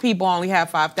 if these people only have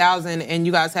 5,000 and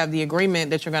you guys have the agreement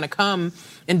that you're gonna come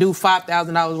and do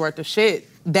 $5,000 worth of shit,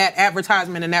 that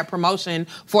advertisement and that promotion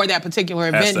for that particular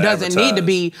Has event to doesn't need to advertise.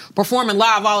 be performing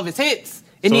live all of its hits.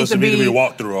 It So needs it's to be a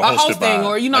walkthrough or a hosted hosting, by.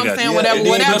 or you know I what I'm got saying, you. whatever. And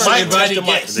then you might invite touch the them.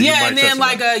 guests. Then you Yeah, might and then touch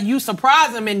like them. you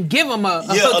surprise them and give them a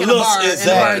Yeah, hook a and a little- bar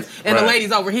exactly. and the Right.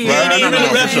 ladies over here. Right. And No, even no, the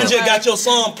no, rap, you for just sure. got your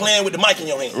song playing with the mic in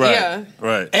your hand. Right. Yeah.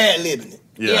 Right. Ad-libbing it.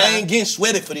 Yeah. I ain't getting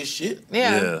sweaty for this shit.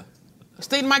 Yeah.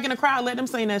 Stick the mic in the crowd, let them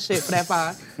sing that shit for that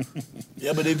 5.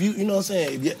 Yeah, but if you know what I'm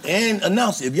saying, and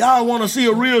announce it. If y'all want to see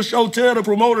a real show, tell the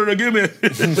promoter to give me. And we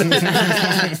can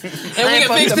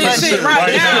fix this shit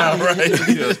right now. Right.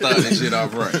 You gotta start this shit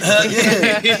off right.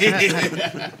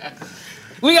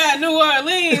 We got New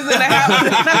Orleans in the house.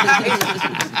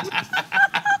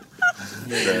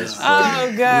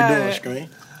 Oh, God. We're doing screen.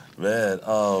 Man,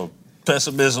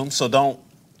 pessimism. So don't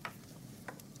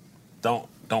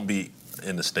be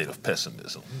in the state of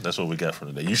pessimism. That's what we got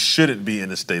from today. You shouldn't be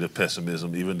in a state of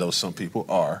pessimism, even though some people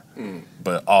are.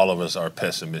 But all of us are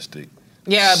pessimistic.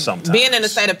 Yeah, sometimes. being in a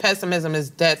state of pessimism is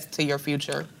death to your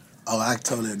future. Oh, I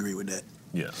totally agree with that.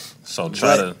 Yeah. So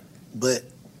try to But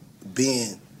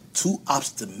being too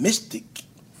optimistic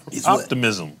is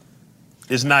optimism.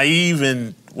 It's naive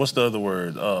and what's the other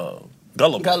word?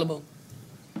 Gullible. Gullible.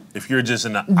 If you're just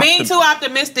in Being too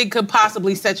optimistic could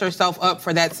possibly set yourself up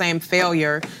for that same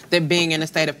failure that being in a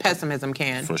state of pessimism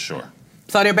can. For sure.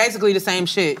 So they're basically the same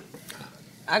shit.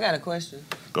 I got a question.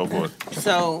 Go for it.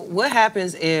 So what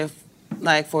happens if,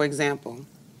 like, for example,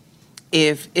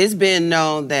 if it's been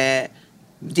known that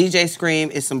DJ Scream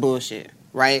is some bullshit,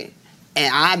 right?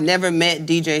 And I've never met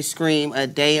DJ Scream a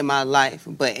day in my life,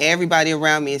 but everybody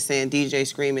around me is saying DJ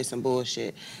Scream is some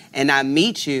bullshit. And I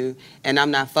meet you and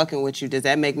I'm not fucking with you, does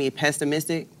that make me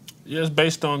pessimistic? Yeah, it's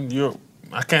based on your,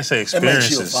 I can't say That makes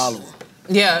experiences. you a follower.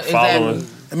 Yeah, Follower.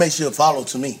 exactly. It makes you a follow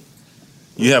to me.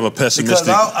 You have a Because pessimistic.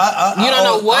 You don't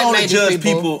know what I only made these judge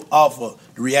people- people off of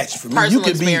the reaction from me. You Personal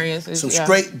could be experiences, some yeah.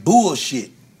 straight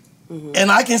bullshit,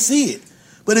 and I can see it.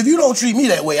 But if you don't treat me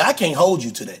that way, I can't hold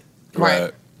you to that.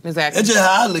 Right. Exactly. That's just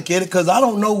how I look at it, because I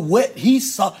don't know what he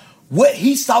saw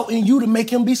in you to make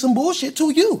him be some bullshit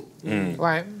to you.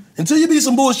 Right. Until you be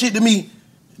some bullshit to me,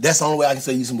 that's the only way I can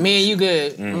say you some bullshit. Me and you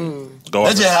good.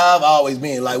 That's just how I've always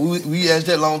been. Like we asked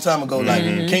that a long time ago. Like,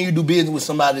 can you do business with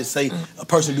somebody that say a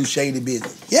person do shady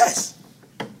business? Yes.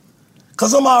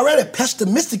 Cause I'm already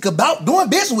pessimistic about doing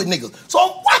business with niggas. So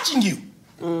I'm watching you.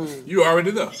 You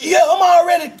already there. Yeah, I'm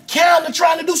already kind of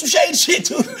trying to do some shady shit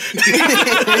too.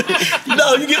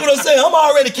 No, you get what I'm saying? I'm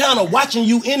already kind of watching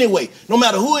you anyway. No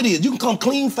matter who it is, you can come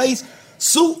clean face,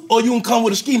 suit, or you can come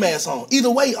with a ski mask on. Either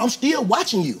way, I'm still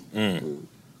watching you.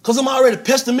 Because I'm already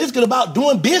pessimistic about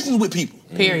doing business with people.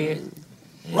 Period.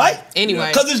 Right? Anyway.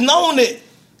 Because it's known that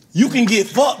you can get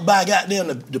fucked by goddamn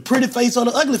the pretty face or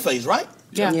the ugly face, right?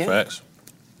 Yeah. Facts.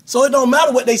 So it don't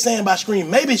matter what they saying about Scream.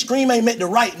 Maybe Scream ain't met the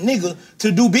right nigga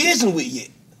to do business with yet.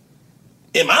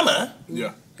 In my mind.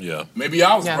 Yeah. Yeah. Maybe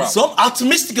I was Yeah. wrong. So I'm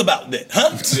optimistic about that,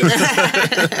 huh?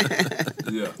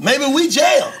 Yeah. Maybe we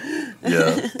jail.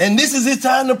 Yeah. And this is his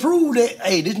time to prove that,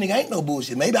 hey, this nigga ain't no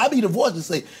bullshit. Maybe I be the voice to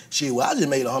say, shit, well, I just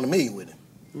made $100 million with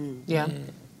him. Yeah.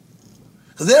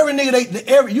 Because every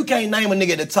nigga, you can't name a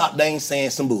nigga at the top that ain't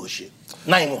saying some bullshit.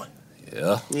 Name one.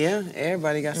 Yeah. Yeah,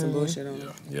 everybody got some bullshit on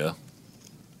them. Yeah.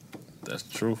 That's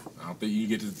the truth. I don't think you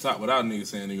get to the top without niggas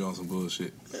saying they on some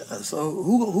bullshit. Yeah, so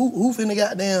who finna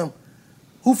goddamn,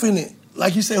 who finna,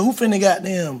 like you said, who finna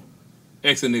goddamn.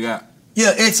 X a nigga out.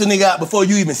 Yeah, X a nigga out before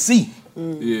you even see.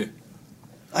 Yeah.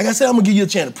 Like I said, I'm gonna give you a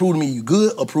chance to prove to me you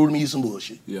good or prove to me you some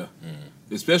bullshit. Yeah.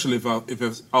 Especially if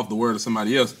it's off the word of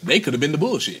somebody else, they could have been the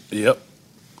bullshit. Yep.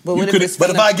 But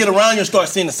if I get around you and start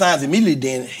seeing the signs immediately,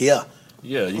 then yeah.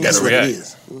 Yeah, you That's gotta what it react.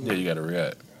 is. Yeah, you gotta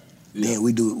react. Then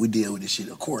we deal with this shit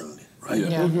accordingly, right?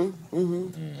 Yeah. Mm-hmm.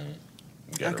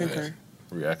 You gotta I concur.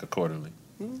 react accordingly.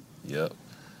 Yep.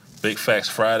 Big Facts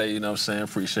Friday, you know what I'm saying?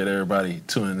 Appreciate everybody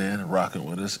tuning in and rocking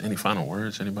with us. Any final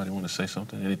words? Anybody want to say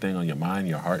something? Anything on your mind,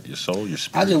 your heart, your soul, your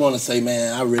spirit? I just want to say,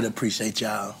 man, I really appreciate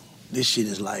y'all. This shit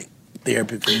is like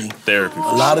therapy for me. Therapy. A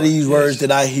lot of these words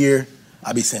that I hear,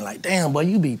 I be saying like, damn, boy,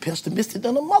 you be pessimistic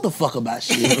than a motherfucker about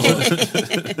shit.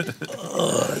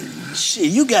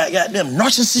 Shit, you got goddamn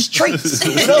narcissist traits.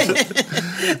 You know?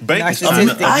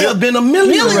 I have been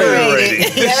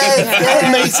ameliorated. I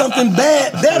have made something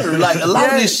bad better. Like a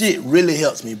lot of this shit really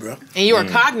helps me, bro. And you are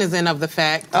cognizant of the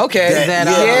fact That- that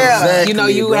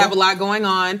exactly, you bro. have a lot going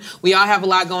on. We all have a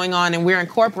lot going on, and we're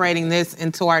incorporating this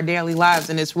into our daily lives,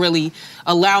 and it's really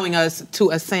allowing us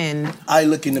to ascend. I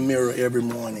look in the mirror every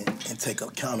morning and take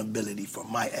accountability for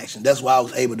my action. That's why I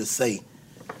was able to say,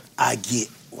 I get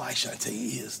why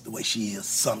Shantae is the way she is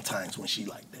sometimes when she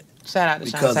like that. Shout out to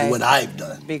Because Shantae. of what I've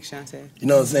done. Big Shantae. You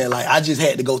know what I'm saying? Like, I just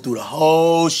had to go through the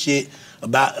whole shit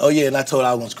about, and I told her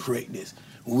I was going to correct this.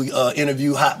 When we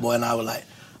interviewed Hot Boy, and I was like,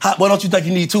 Hot Boy, don't you think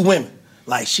you need 2 women?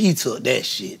 Like, she took that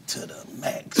shit to the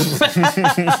max.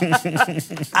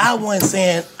 I wasn't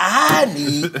saying I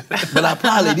need, but I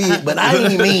probably did, but I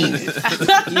didn't mean it.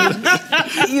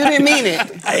 You didn't mean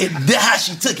it. That's how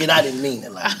she took it, I didn't mean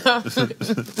it like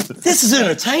that. This is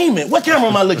entertainment. What camera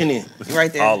am I looking in?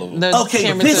 Right there. All of them. Okay,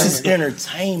 camera this two. is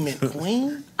entertainment,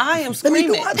 queen. I am Let me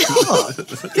do screaming. my job.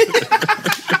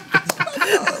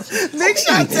 Big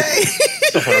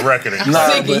Shantae. For the record. Nah,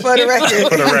 For the record.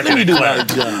 For the record. Let me do my Claire.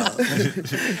 job.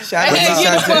 Shout out to Hey,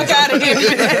 get the fuck Shantae. out of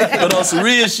here. But on some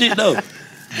real shit though,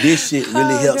 this shit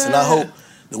really helps, and I hope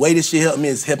the way this shit helped me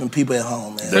is helping people at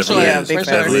home, man. Definitely sure. is. For sure.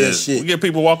 Definitely Real is. shit. We get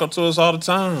people walk up to us all the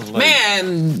time. Like,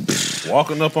 Man,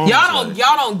 walking up on y'all us.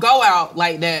 don't go out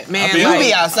like that, man. You Like,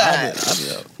 be outside.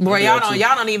 Bro, y'all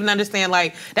don't even understand.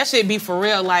 Like, that shit be for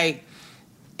real. Like,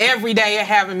 every day it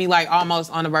having me like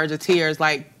almost on the verge of tears.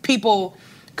 Like, people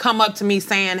come up to me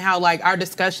saying how like our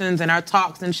discussions and our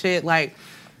talks and shit, like,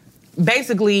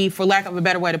 basically, for lack of a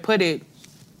better way to put it,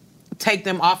 take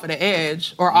them off of the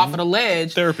edge or off of the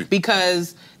ledge. Therapy.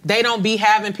 Because they don't be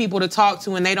having people to talk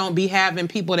to, and they don't be having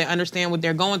people that understand what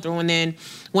they're going through. And then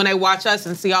when they watch us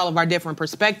and see all of our different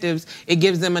perspectives, it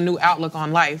gives them a new outlook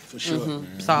on life. For sure.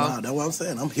 So Nah, that's what I'm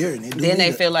saying. I'm hearing it. Then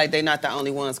they feel like they're not the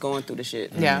only ones going through the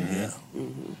shit. yeah.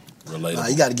 Relatable. Nah,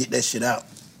 you got to get that shit out.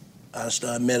 I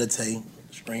started meditating.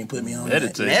 Screen put me on that.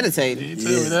 Meditating. You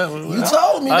told me that one. You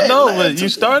told me that. I know, man. but you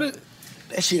started?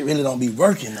 That shit really don't be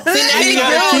working though. See, now You you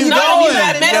gotta gotta keep keep going. You gotta You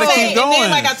gotta meditate, keep and going.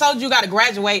 then, like I told you, you gotta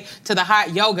graduate to the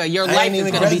hot yoga. Your I life ain't is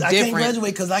even gonna be I can't different.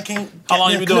 graduate because I can't. How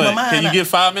long you been clear doing my it? Can you mind get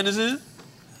 5 minutes in?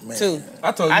 Man. 2.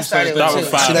 I told you I started with Start with 2.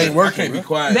 5 Shit ain't minutes. working. I can't be bro.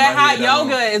 quiet. That in my hot head that long.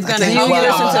 yoga is gonna can't help be you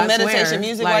quiet. out, You listen to I meditation swear.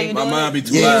 music while you Like, doing My it? mind be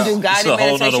too Yeah. loud. You do It's guided a whole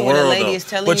meditation nother when the world, lady though. is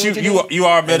telling But you to do? you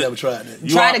are I never meditating. tried that.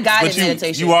 Try the guided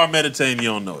meditation. You are meditating. You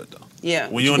don't know it though. Yeah.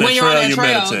 When you're on when that you're on trail, that you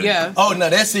trail, meditate. yeah. Oh no,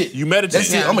 that's it. You meditate.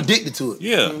 That's it. I'm addicted to it.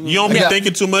 Yeah. You don't be I got-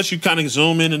 thinking too much. You kind of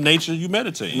zoom in nature. You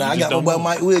meditate. Nah, You I just got my don't boy move.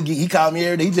 Mike Will. He called me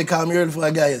every day. He just called me early before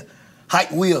I got here.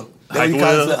 Hike Will. That's what Hike he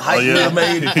calls Will? it. Hike Oh, yeah. Will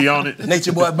made He on it.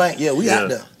 Nature Boy Bank. Yeah, we Yeah. out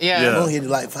there. Yeah. Yeah. We don't hit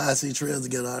like 5-6 trails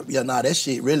together. Yeah, nah, that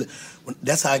shit really.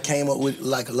 That's how I came up with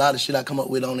like a lot of shit I come up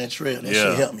with on that trail. That Yeah.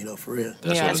 shit helped me though, for real.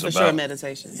 That's Yeah, what it's For about. sure,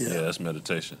 meditation. Yeah, that's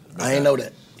meditation. I ain't know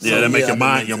that. Yeah, So, that make I've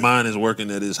been your mind is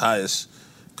working at its highest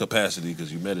capacity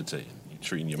because you meditate. You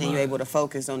treating your And mind. you're able to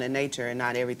focus on the nature and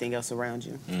not everything else around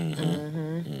you.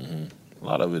 A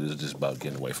lot of it is just about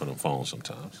getting away from them phones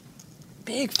sometimes.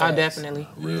 Big Oh, definitely.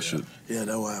 Real shit. Yeah,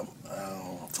 that's why I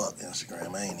don't fuck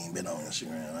Instagram. I ain't even been on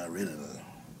Instagram. I really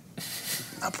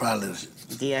I probably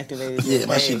Deactivated. Yeah, your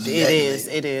my shit page.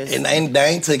 deactivated. It is. And I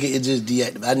ain't took it. It just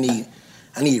deactivated.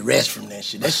 I need rest from that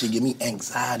shit. That shit give me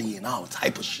anxiety and all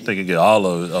type of shit. I think it get all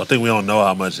of it. I think we don't know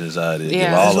how much anxiety it give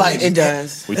Yeah, all it's of like it. it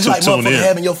does. We It's too like tuned motherfucker in.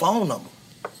 having your phone number.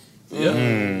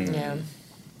 Yeah.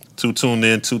 Too tuned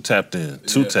in, too tapped in,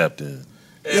 too tapped in.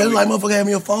 Yeah, it's like motherfucker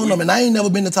having your phone number. And I ain't never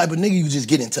been the type of nigga you just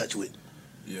get in touch with.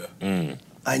 Mm.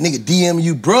 Like nigga DM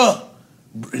you, bruh.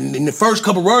 And the first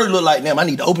couple words look like, damn, I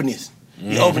need to open this.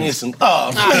 You open this and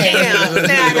man. Now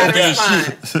I gotta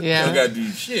respond. Yeah. You gotta do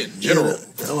shit in general.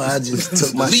 That's why I just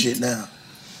took my Delete. shit down.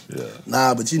 Yeah.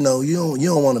 Nah, but you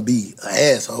don't want to be an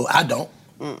asshole. I don't.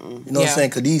 You know what I'm saying?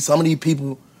 Because some of these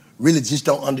people really just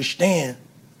don't understand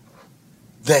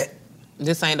that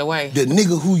This ain't the way. the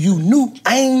nigga who you knew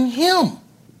ain't him.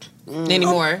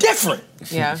 Anymore. I'm different.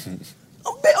 Yeah.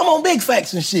 I'm on big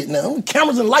facts and shit now. I'm on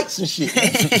cameras and lights and shit.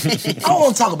 I don't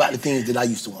want to talk about the things that I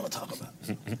used to want to talk about.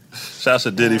 Shouts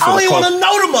to Diddy for I don't the even want post. to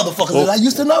know the motherfuckers that I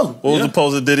used to know. What was the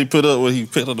post that Diddy put up where he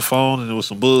picked up the phone and there was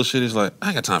some bullshit? He's like, I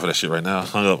ain't got time for that shit right now.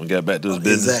 Hung up and got back to his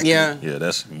business. Exactly. Yeah,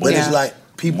 that's But it's like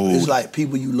people. Mood. It's like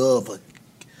people you love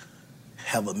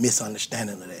have a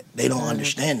misunderstanding of that. They don't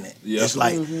understand that. Yeah. It's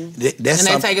like that's And they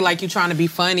something. take it like you trying to be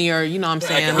funny or you know what I'm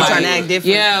saying. You trying to act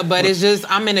different. Yeah, but it's just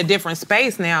I'm in a different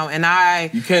space now and I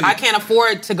can't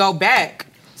afford to go back.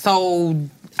 So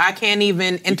I can't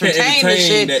even entertain the entertain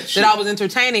shit that that, shit. I was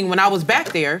entertaining when I was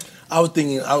back there. I was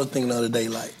thinking the other day,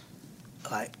 like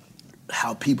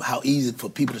how easy for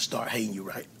people to start hating you,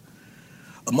 right?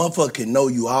 A motherfucker can know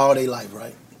you all their life,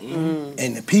 right?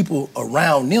 And the people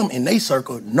around them in their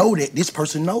circle know that this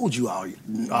person knows you all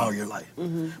your life.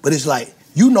 But it's like,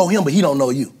 you know him, but he don't know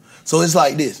you. So it's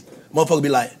like this. Motherfucker be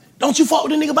like, don't you fuck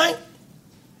with the nigga, Bank?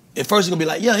 At first he gonna be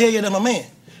like, yeah, that's my man.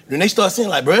 Then they start saying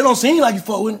like, bro, it don't seem like you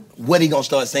fuck with him. What he gonna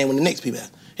start saying when the next people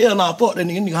ask? Hell nah, fuck that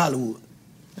nigga Hollywood.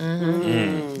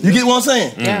 You get what I'm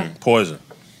saying? Yeah. Poison.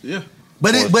 Yeah.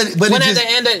 But when at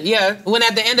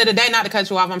the end of the day, not to cut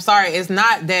you off, I'm sorry, it's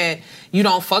not that you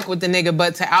don't fuck with the nigga,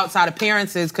 but to outside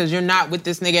appearances, because you're not with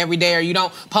this nigga every day, or you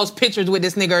don't post pictures with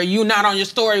this nigga, or you not on your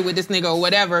story with this nigga, or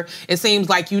whatever. It seems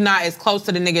like you not as close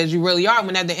to the nigga as you really are.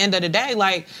 When at the end of the day,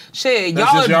 like shit,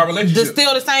 That's just y'all y'all relationship.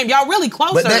 still the same. Y'all really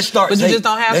closer, But that starts but you hate. just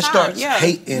don't have that time. starts Yeah.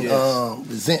 hate and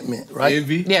resentment, right?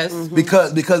 Envy. Yes.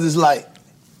 Because it's like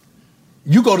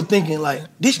you go to thinking like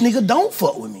this nigga don't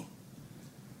fuck with me.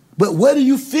 But where do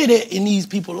you fit at in these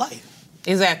people's life?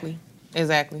 Exactly.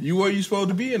 You where you supposed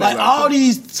to be in Like that life. all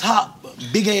these top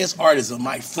big ass artists are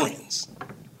my friends.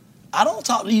 I don't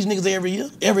talk to these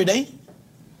niggas every day.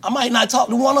 I might not talk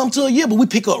to one of them till a year, but we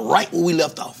pick up right where we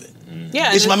left off at.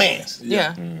 Yeah. It's my man's.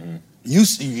 Yeah. You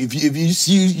see,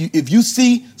 if you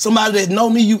see somebody that know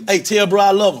me, hey, tell bro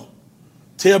I love him.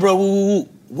 Tell bro woo.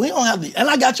 We don't have to, and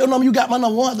I got your number, you got my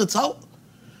number, we don't have to talk.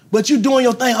 But you doing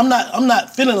your thing. I'm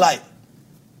not feeling like,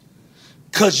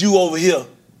 cause you over here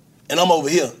and I'm over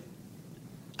here,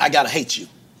 I gotta hate you.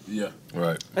 Yeah.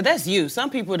 Right. But that's you. Some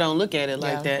people don't look at it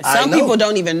like that. I Some know. people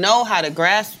don't even know how to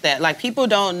grasp that. Like people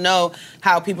don't know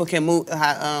how people can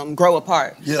grow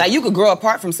apart. Yeah. Like you could grow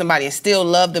apart from somebody and still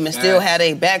love them and still Right. have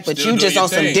their back, but Still you do just your on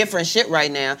some thing. different shit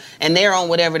right now, and they're on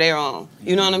whatever they're on.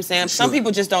 You know what I'm saying? Some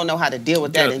people just don't know how to deal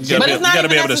with that. You in gotta, general. be, it's not you gotta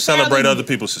be even able to celebrate necessarily- other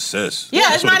people's success. Yeah,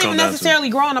 That's it's what it not comes even down to. necessarily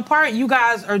growing apart. You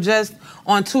guys are just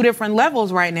on two different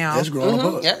levels right now. That's growing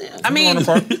apart. Yeah. I mean,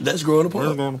 That's growing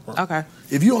apart. okay.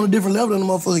 If you on a different level than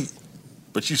the motherfucker,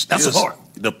 But you still, That's hard.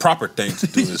 the proper thing to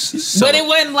do is But it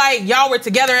wasn't like y'all were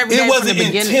together every day it wasn't from the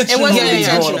beginning. intentional. It wasn't growing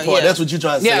intentional. apart. yeah. That's what you're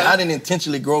trying to say. Yeah. I didn't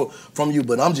intentionally grow from you,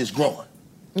 but I'm just growing,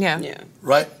 Yeah.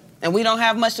 right? And we don't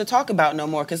have much to talk about no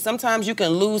more because sometimes you can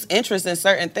lose interest in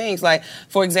certain things. Like,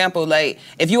 for example, like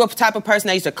if you're a type of person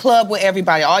that used to club with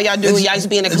everybody, all y'all do is y'all used to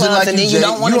be in the It's just clubs like and then you Jay.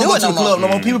 don't want to You do don't it go no to the club more.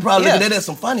 no more. People probably Yeah. look at that as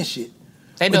some funny shit.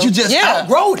 They But do. you just Yeah.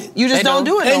 outgrowed it. You just They don't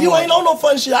do. do it And no you more. ain't on no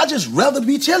fun shit. I just rather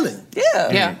be chilling.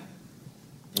 Yeah. Yeah.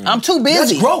 I'm too That's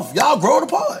busy. growth. Y'all growing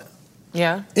apart.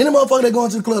 Yeah. Any motherfucker that going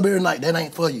to the club every night, that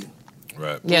ain't for you.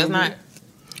 Right. Yeah, it's not.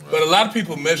 But a lot of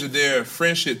people measure their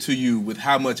friendship to you with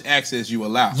how much access you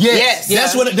allow. Yes.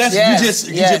 That's what. That's Yes.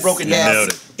 you just broke it You down nailed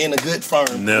it. in a good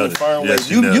firm, Nailed it. firm Yes,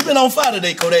 way. you nailed You've been on fire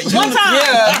today, Kodak. You One time.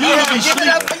 Yeah. You Yeah. be Give it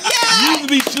up for You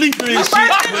be sleeping and shit.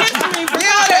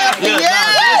 Yeah.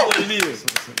 That's what it is.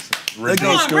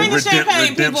 Come on, bring the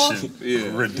champagne, people.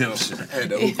 Yeah, redemption. I had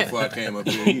to hoop before I came up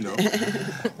here, you know.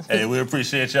 Hey, we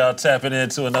appreciate y'all tapping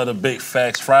into another Big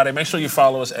Facts Friday. Make sure you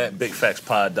follow us at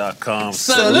BigFactsPod.com.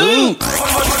 Salute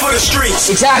for the streets.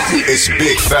 Exactly. It's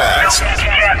Big Facts.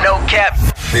 No cap.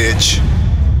 Bitch.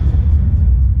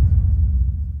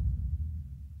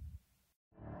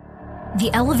 The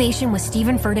Elevation with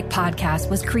Stephen Furtick podcast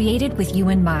was created with you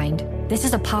in mind. This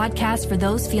is a podcast for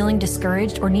those feeling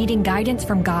discouraged or needing guidance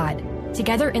from God.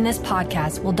 Together in this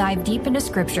podcast, we'll dive deep into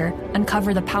scripture,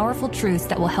 uncover the powerful truths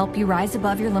that will help you rise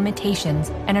above your limitations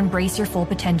and embrace your full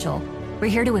potential. We're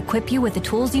here to equip you with the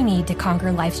tools you need to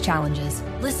conquer life's challenges.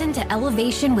 Listen to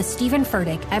Elevation with Stephen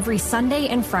Furtick every Sunday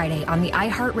and Friday on the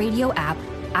iHeartRadio app,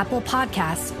 Apple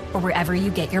Podcasts, or wherever you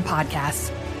get your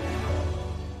podcasts.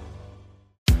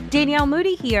 Danielle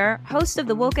Moody here, host of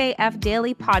the Woke AF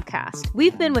Daily podcast.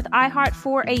 We've been with iHeart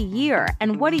for a year,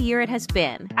 and what a year it has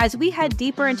been. As we head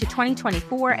deeper into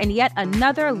 2024 and yet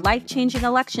another life-changing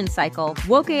election cycle,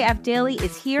 Woke AF Daily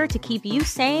is here to keep you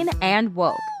sane and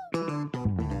woke.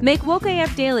 Make Woke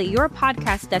AF Daily your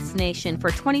podcast destination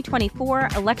for 2024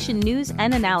 election news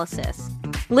and analysis.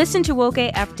 Listen to Woke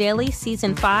AF Daily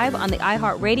Season 5 on the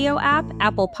iHeartRadio app,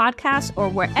 Apple Podcasts, or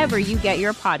wherever you get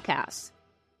your podcasts.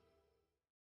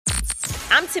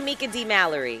 I'm Tamika D.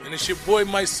 Mallory. And it's your boy,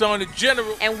 my son, the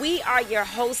General. And we are your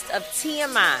hosts of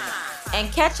TMI.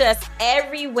 And catch us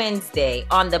every Wednesday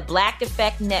on the Black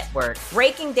Effect Network,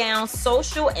 breaking down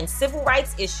social and civil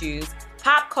rights issues,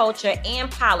 pop culture,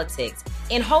 and politics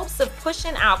in hopes of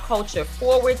pushing our culture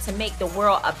forward to make the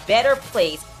world a better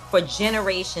place for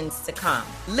generations to come.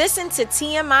 Listen to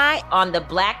TMI on the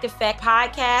Black Effect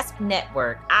Podcast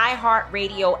Network,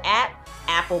 iHeartRadio app,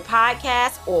 Apple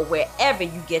Podcasts, or wherever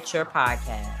you get your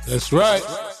podcasts. That's right.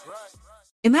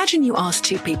 Imagine you ask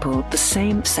two people the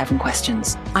same 7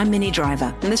 questions. I'm Minnie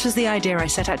Driver, and this was the idea I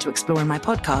set out to explore in my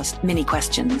podcast, Minnie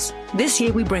Questions. This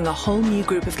year, we bring a whole new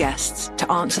group of guests to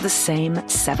answer the same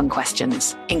 7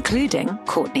 questions, including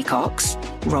Courtney Cox,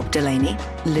 Rob Delaney,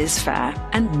 Liz Phair,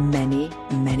 and many,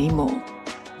 many more.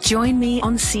 Join me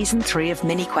on Season 3 of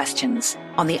Minnie Questions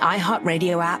on the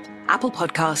iHeartRadio app, Apple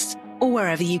Podcasts, or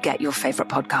wherever you get your favorite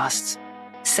podcasts.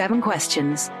 7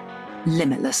 questions,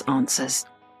 limitless answers.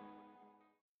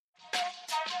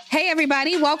 Hey,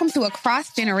 everybody. Welcome to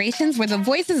Across Generations, where the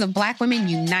voices of Black women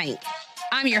unite.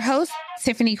 I'm your host,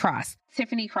 Tiffany Cross.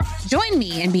 Join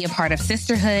me and be a part of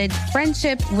sisterhood,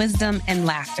 friendship, wisdom, and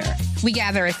laughter. We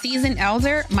gather a seasoned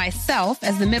elder, myself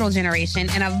as the middle generation,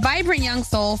 and a vibrant young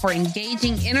soul for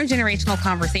engaging intergenerational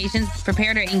conversations.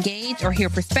 Prepare to engage or hear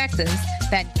perspectives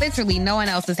that literally no one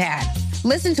else has had.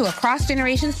 Listen to Across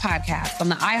Generations podcast on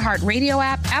the iHeartRadio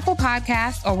app, Apple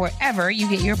Podcasts, or wherever you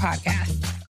get your podcasts.